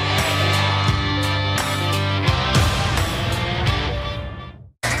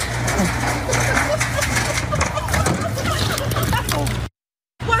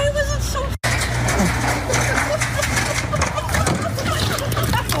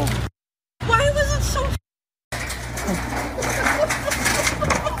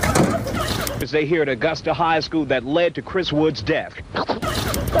 They here at Augusta High School that led to Chris Wood's death. What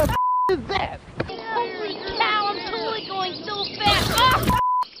the is that? Holy cow, I'm totally going so fast.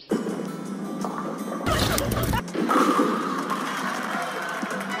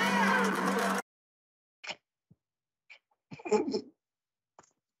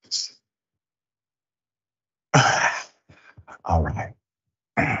 All right.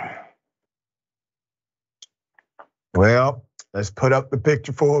 Well, let's put up the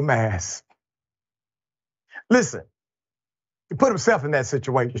picture for a mask. Listen, he put himself in that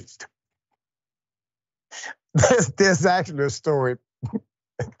situation. There's actually a story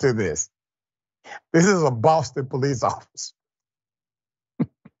to this. This is a Boston police officer.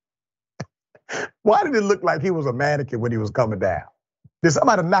 Why did it look like he was a mannequin when he was coming down? Did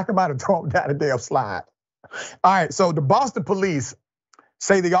somebody knock him out and throw him down the damn slide? All right, so the Boston police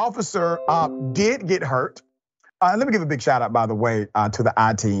say the officer did get hurt. Let me give a big shout out, by the way, to the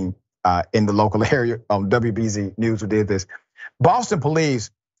I-team in the local area, WBZ News who did this. Boston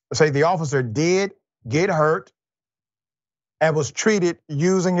police say the officer did get hurt and was treated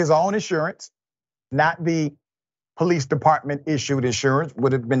using his own insurance, not the police department issued insurance.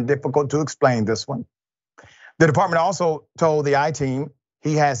 Would have been difficult to explain this one. The department also told the I-team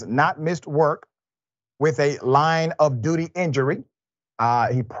he has not missed work with a line of duty injury.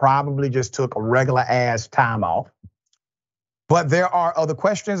 He probably just took a regular ass time off. But there are other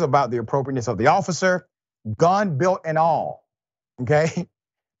questions about the appropriateness of the officer, gun belt and all, okay?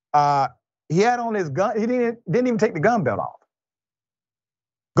 He had on his gun, he didn't even take the gun belt off.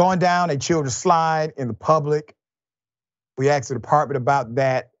 Going down a children's slide in the public. We asked the department about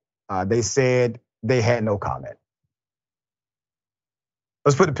that. They said they had no comment.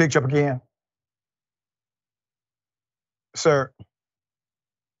 Let's put the picture up again. Sir,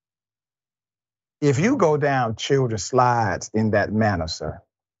 if you go down children's slides in that manner, sir,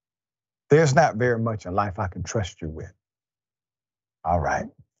 there's not very much in life I can trust you with. All right.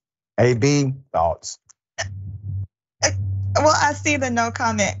 AB, thoughts? Well, I see the no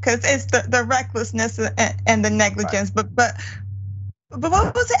comment because it's the recklessness and the negligence. Right. But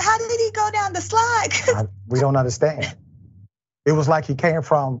what was it? How did he go down the slide? We don't understand. It was like he came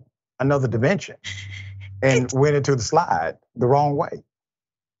from another dimension and went into the slide the wrong way.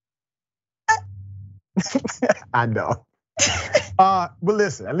 I know. But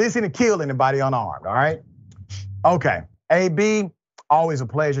listen, at least he didn't kill anybody unarmed, all right? Okay, AB, always a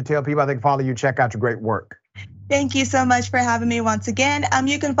pleasure. Tell people they can follow you, check out your great work. Thank you so much for having me once again.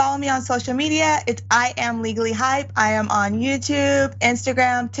 You can follow me on social media. It's I Am Legally Hype. I am on YouTube,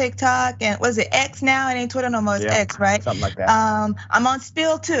 Instagram, TikTok, and was it X now? It ain't Twitter no more, it's X, right? Something like that. I'm on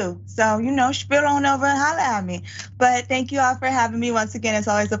Spill too. So, spill on over and holler at me. But thank you all for having me once again. It's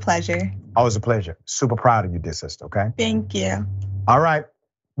always a pleasure. Always a pleasure. Super proud of you, dear sister, okay? Thank you. All right,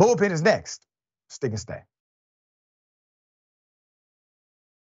 Bullpen is next. Stick and stay.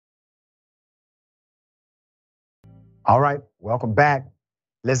 All right, welcome back.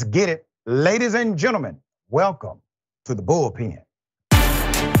 Let's get it. Ladies and gentlemen, welcome to the bullpen.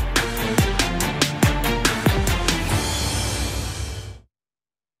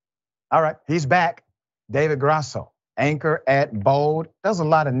 All right, he's back. David Grasso, anchor at Bold, does a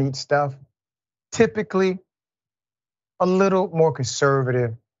lot of neat stuff. Typically a little more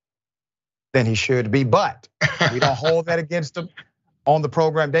conservative than he should be, but we don't hold that against him on the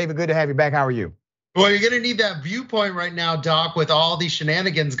program. David, good to have you back. How are you? Well, you're gonna need that viewpoint right now, Doc, with all these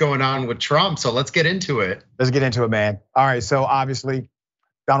shenanigans going on with Trump. So let's get into it. Let's get into it, man. All right, so obviously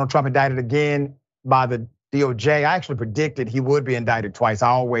Donald Trump indicted again by the DOJ. I actually predicted he would be indicted twice. I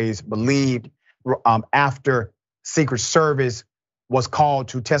always believed after Secret Service was called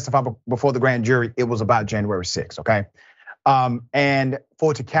to testify before the grand jury, it was about January 6th, okay? And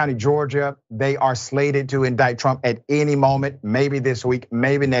Fulton County, Georgia, they are slated to indict Trump at any moment, maybe this week,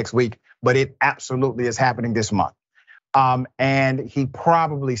 maybe next week, but it absolutely is happening this month. And he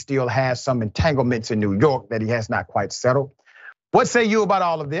probably still has some entanglements in New York that he has not quite settled. What say you about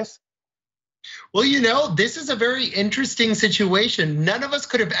all of this? Well, this is a very interesting situation. None of us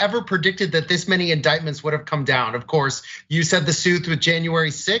could have ever predicted that this many indictments would have come down. Of course, you said the suit with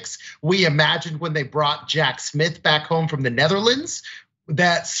January 6th. We imagined when they brought Jack Smith back home from the Netherlands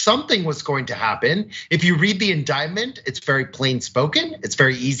that something was going to happen. If you read the indictment, it's very plain spoken. It's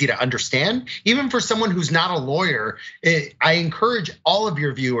very easy to understand. Even for someone who's not a lawyer, I encourage all of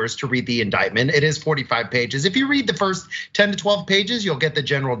your viewers to read the indictment. It is 45 pages. If you read the first 10 to 12 pages, you'll get the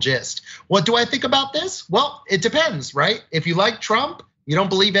general gist. What do I think about this? Well, it depends, right? If you like Trump, you don't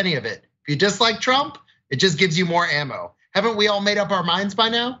believe any of it. If you dislike Trump, it just gives you more ammo. Haven't we all made up our minds by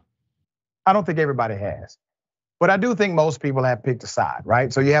now? I don't think everybody has. But I do think most people have picked a side,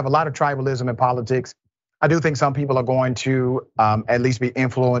 right? So you have a lot of tribalism in politics. I do think some people are going to at least be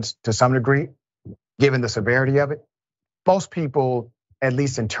influenced to some degree, given the severity of it. Most people, at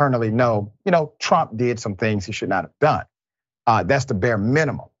least internally, know, Trump did some things he should not have done. That's the bare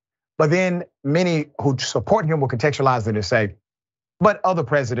minimum. But then many who support him will contextualize it and say, but other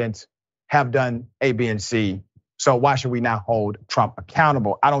presidents have done A, B, and C. So why should we now hold Trump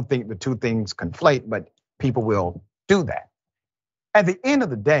accountable? I don't think the two things conflate, but people will do that. At the end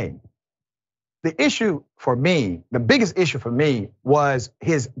of the day, the issue for me, the biggest issue for me was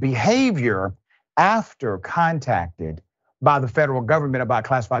his behavior after contacted by the federal government about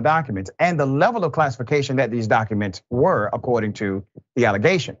classified documents and the level of classification that these documents were, according to the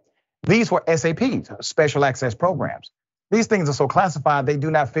allegation. These were SAPs, special access programs. These things are so classified, they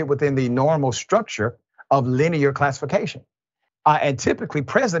do not fit within the normal structure of linear classification. And typically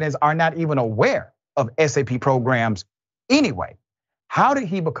presidents are not even aware of SAP programs anyway. How did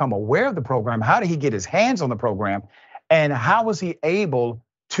he become aware of the program? How did he get his hands on the program? And how was he able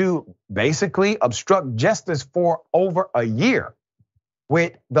to basically obstruct justice for over a year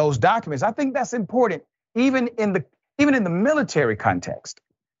with those documents? I think that's important, even in the military context.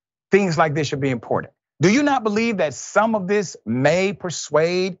 Things like this should be important. Do you not believe that some of this may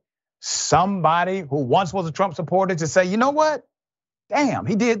persuade somebody who once was a Trump supporter to say, you know what? Damn,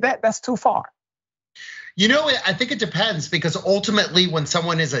 he did that, that's too far. I think it depends, because ultimately when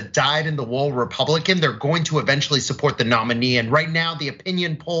someone is a dyed-in-the-wool Republican, they're going to eventually support the nominee. And right now, the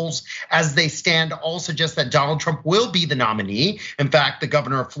opinion polls as they stand all suggest that Donald Trump will be the nominee. In fact, the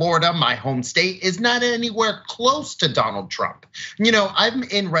governor of Florida, my home state, is not anywhere close to Donald Trump. I'm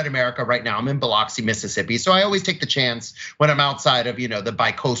in Red America right now. I'm in Biloxi, Mississippi. So I always take the chance when I'm outside of, the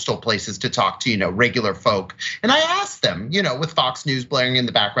bi-coastal places to talk to, regular folk. And I ask them, with Fox News blaring in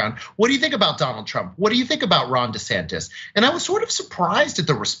the background, what do you think about Donald Trump? What do you think about Ron DeSantis? And I was sort of surprised at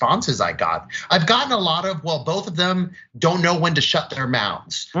the responses I got. I've gotten a lot of, well, both of them don't know when to shut their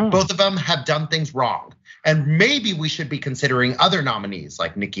mouths. Both of them have done things wrong. And maybe we should be considering other nominees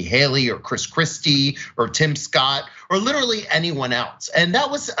like Nikki Haley or Chris Christie or Tim Scott or literally anyone else. And that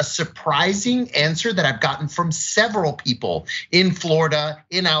was a surprising answer that I've gotten from several people in Florida,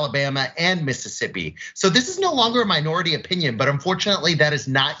 in Alabama, and Mississippi. So this is no longer a minority opinion, but unfortunately that is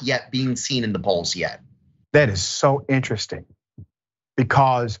not yet being seen in the polls yet. That is so interesting,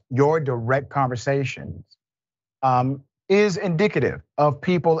 because your direct conversations is indicative of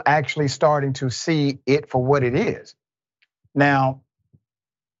people actually starting to see it for what it is. Now,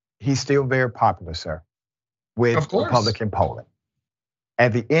 he's still very popular, sir, with Republican polling.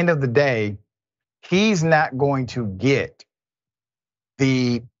 At the end of the day, he's not going to get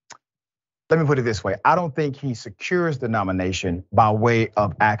let me put it this way. I don't think he secures the nomination by way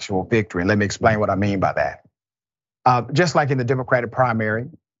of actual victory. And let me explain what I mean by that. Just like in the Democratic primary,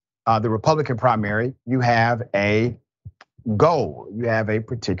 the Republican primary, you have a goal. You have a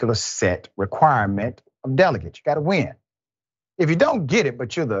particular set requirement of delegates. You got to win. If you don't get it,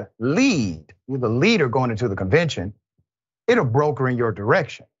 but you're the leader going into the convention, it'll broker in your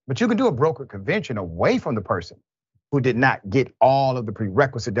direction. But you can do a brokered convention away from the person who did not get all of the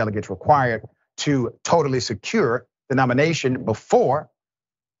prerequisite delegates required to totally secure the nomination before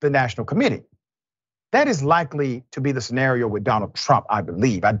the national committee. That is likely to be the scenario with Donald Trump, I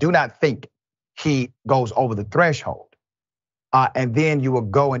believe. I do not think he goes over the threshold. And then you will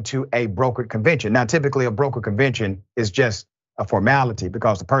go into a brokered convention. Now, typically a brokered convention is just a formality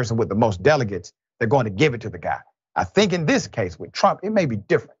because the person with the most delegates, they're going to give it to the guy. I think in this case with Trump, it may be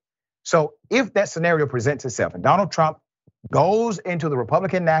different. So if that scenario presents itself and Donald Trump goes into the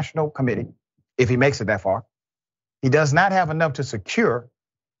Republican National Committee, if he makes it that far, he does not have enough to secure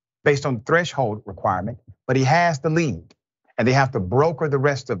based on the threshold requirement, but he has the lead and they have to broker the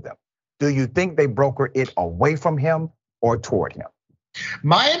rest of them. Do you think they broker it away from him or toward him?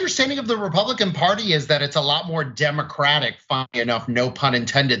 My understanding of the Republican Party is that it's a lot more democratic, funny enough, no pun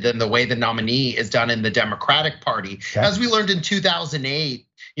intended, than the way the nominee is done in the Democratic Party. Okay. As we learned in 2008,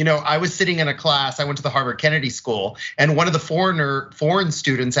 I was sitting in a class, I went to the Harvard Kennedy School, and one of the foreign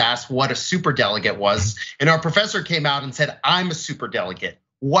students asked what a superdelegate was. And our professor came out and said, I'm a superdelegate.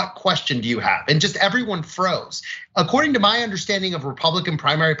 What question do you have? And just everyone froze. According to my understanding of Republican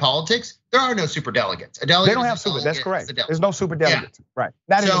primary politics, there are no superdelegates. A delegate, they don't have super. That's correct. There's no superdelegates. Yeah. Right.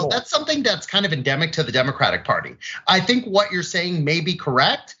 Not so anymore. That's something that's kind of endemic to the Democratic Party. I think what you're saying may be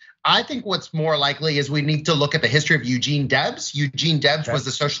correct. I think what's more likely is we need to look at the history of Eugene Debs. Eugene Debs was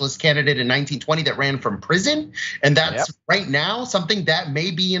the socialist candidate in 1920 that ran from prison. And that's right now something that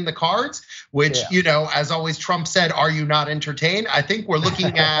may be in the cards, which, as always, Trump said, are you not entertained? I think we're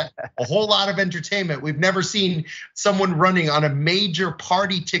looking at a whole lot of entertainment. We've never seen someone running on a major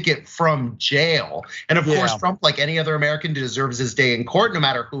party ticket from jail. And of course, Trump, like any other American, deserves his day in court, no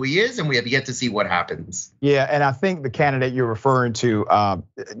matter who he is. And we have yet to see what happens. Yeah, and I think the candidate you're referring to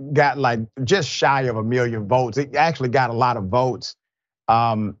got like just shy of 1 million votes. It actually got a lot of votes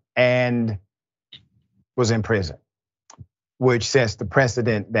and was in prison, which sets the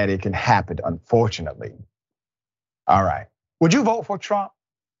precedent that it can happen, unfortunately. All right. Would you vote for Trump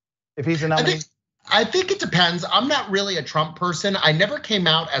if he's a nominee? I think it depends. I'm not really a Trump person. I never came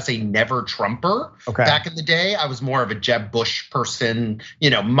out as a never Trumper. Okay. Back in the day, I was more of a Jeb Bush person,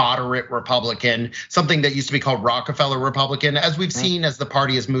 moderate Republican, something that used to be called Rockefeller Republican. As we've seen, as the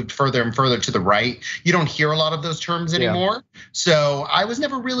party has moved further and further to the right, you don't hear a lot of those terms anymore. So I was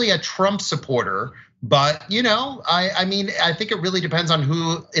never really a Trump supporter. But I think it really depends on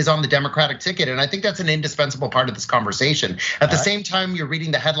who is on the Democratic ticket. And I think that's an indispensable part of this conversation. At the same time, you're reading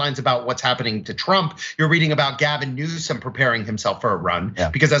the headlines about what's happening to Trump. You're reading about Gavin Newsom preparing himself for a run.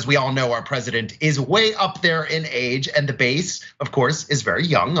 Because as we all know, our president is way up there in age. And the base, of course, is very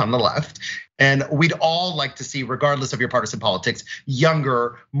young on the left. And we'd all like to see, regardless of your partisan politics,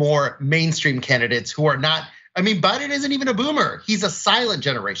 younger, more mainstream candidates who are not. Biden isn't even a boomer. He's a silent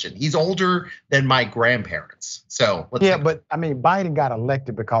generation. He's older than my grandparents. So but Biden got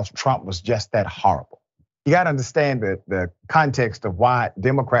elected because Trump was just that horrible. You got to understand the context of why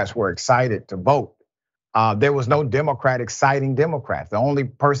Democrats were excited to vote. There was no Democrat exciting Democrats. The only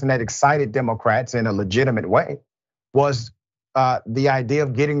person that excited Democrats in a legitimate way was the idea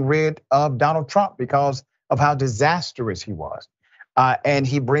of getting rid of Donald Trump because of how disastrous he was. And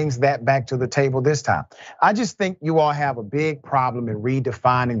he brings that back to the table this time. I just think you all have a big problem in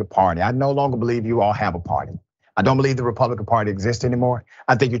redefining the party. I no longer believe you all have a party. I don't believe the Republican Party exists anymore.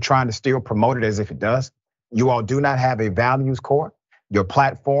 I think you're trying to still promote it as if it does. You all do not have a values core. Your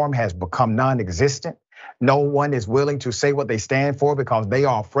platform has become non-existent. No one is willing to say what they stand for because they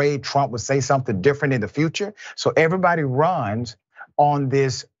are afraid Trump would say something different in the future. So everybody runs on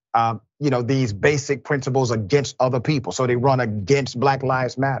this, these basic principles against other people. So they run against Black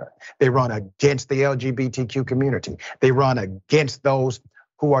Lives Matter. They run against the LGBTQ community. They run against those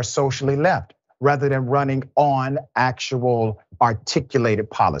who are socially left rather than running on actual articulated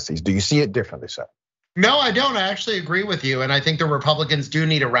policies. Do you see it differently, sir? No, I don't. I actually agree with you. And I think the Republicans do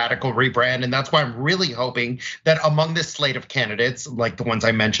need a radical rebrand. And that's why I'm really hoping that among this slate of candidates, like the ones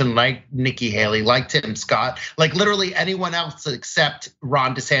I mentioned, like Nikki Haley, like Tim Scott, like literally anyone else except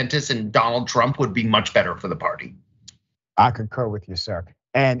Ron DeSantis and Donald Trump would be much better for the party. I concur with you, sir.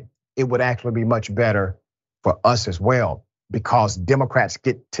 And it would actually be much better for us as well, because Democrats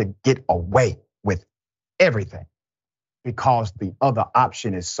get to get away with everything because the other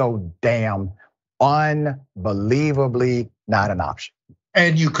option is so damn unbelievably not an option.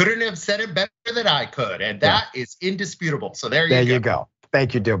 And you couldn't have said it better than I could. And that is indisputable. So there you go.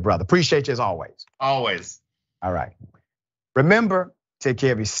 Thank you, dear brother. Appreciate you as always. Always. All right. Remember, take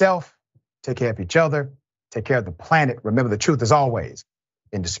care of yourself, take care of each other, take care of the planet. Remember, the truth is always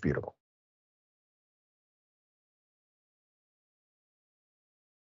indisputable.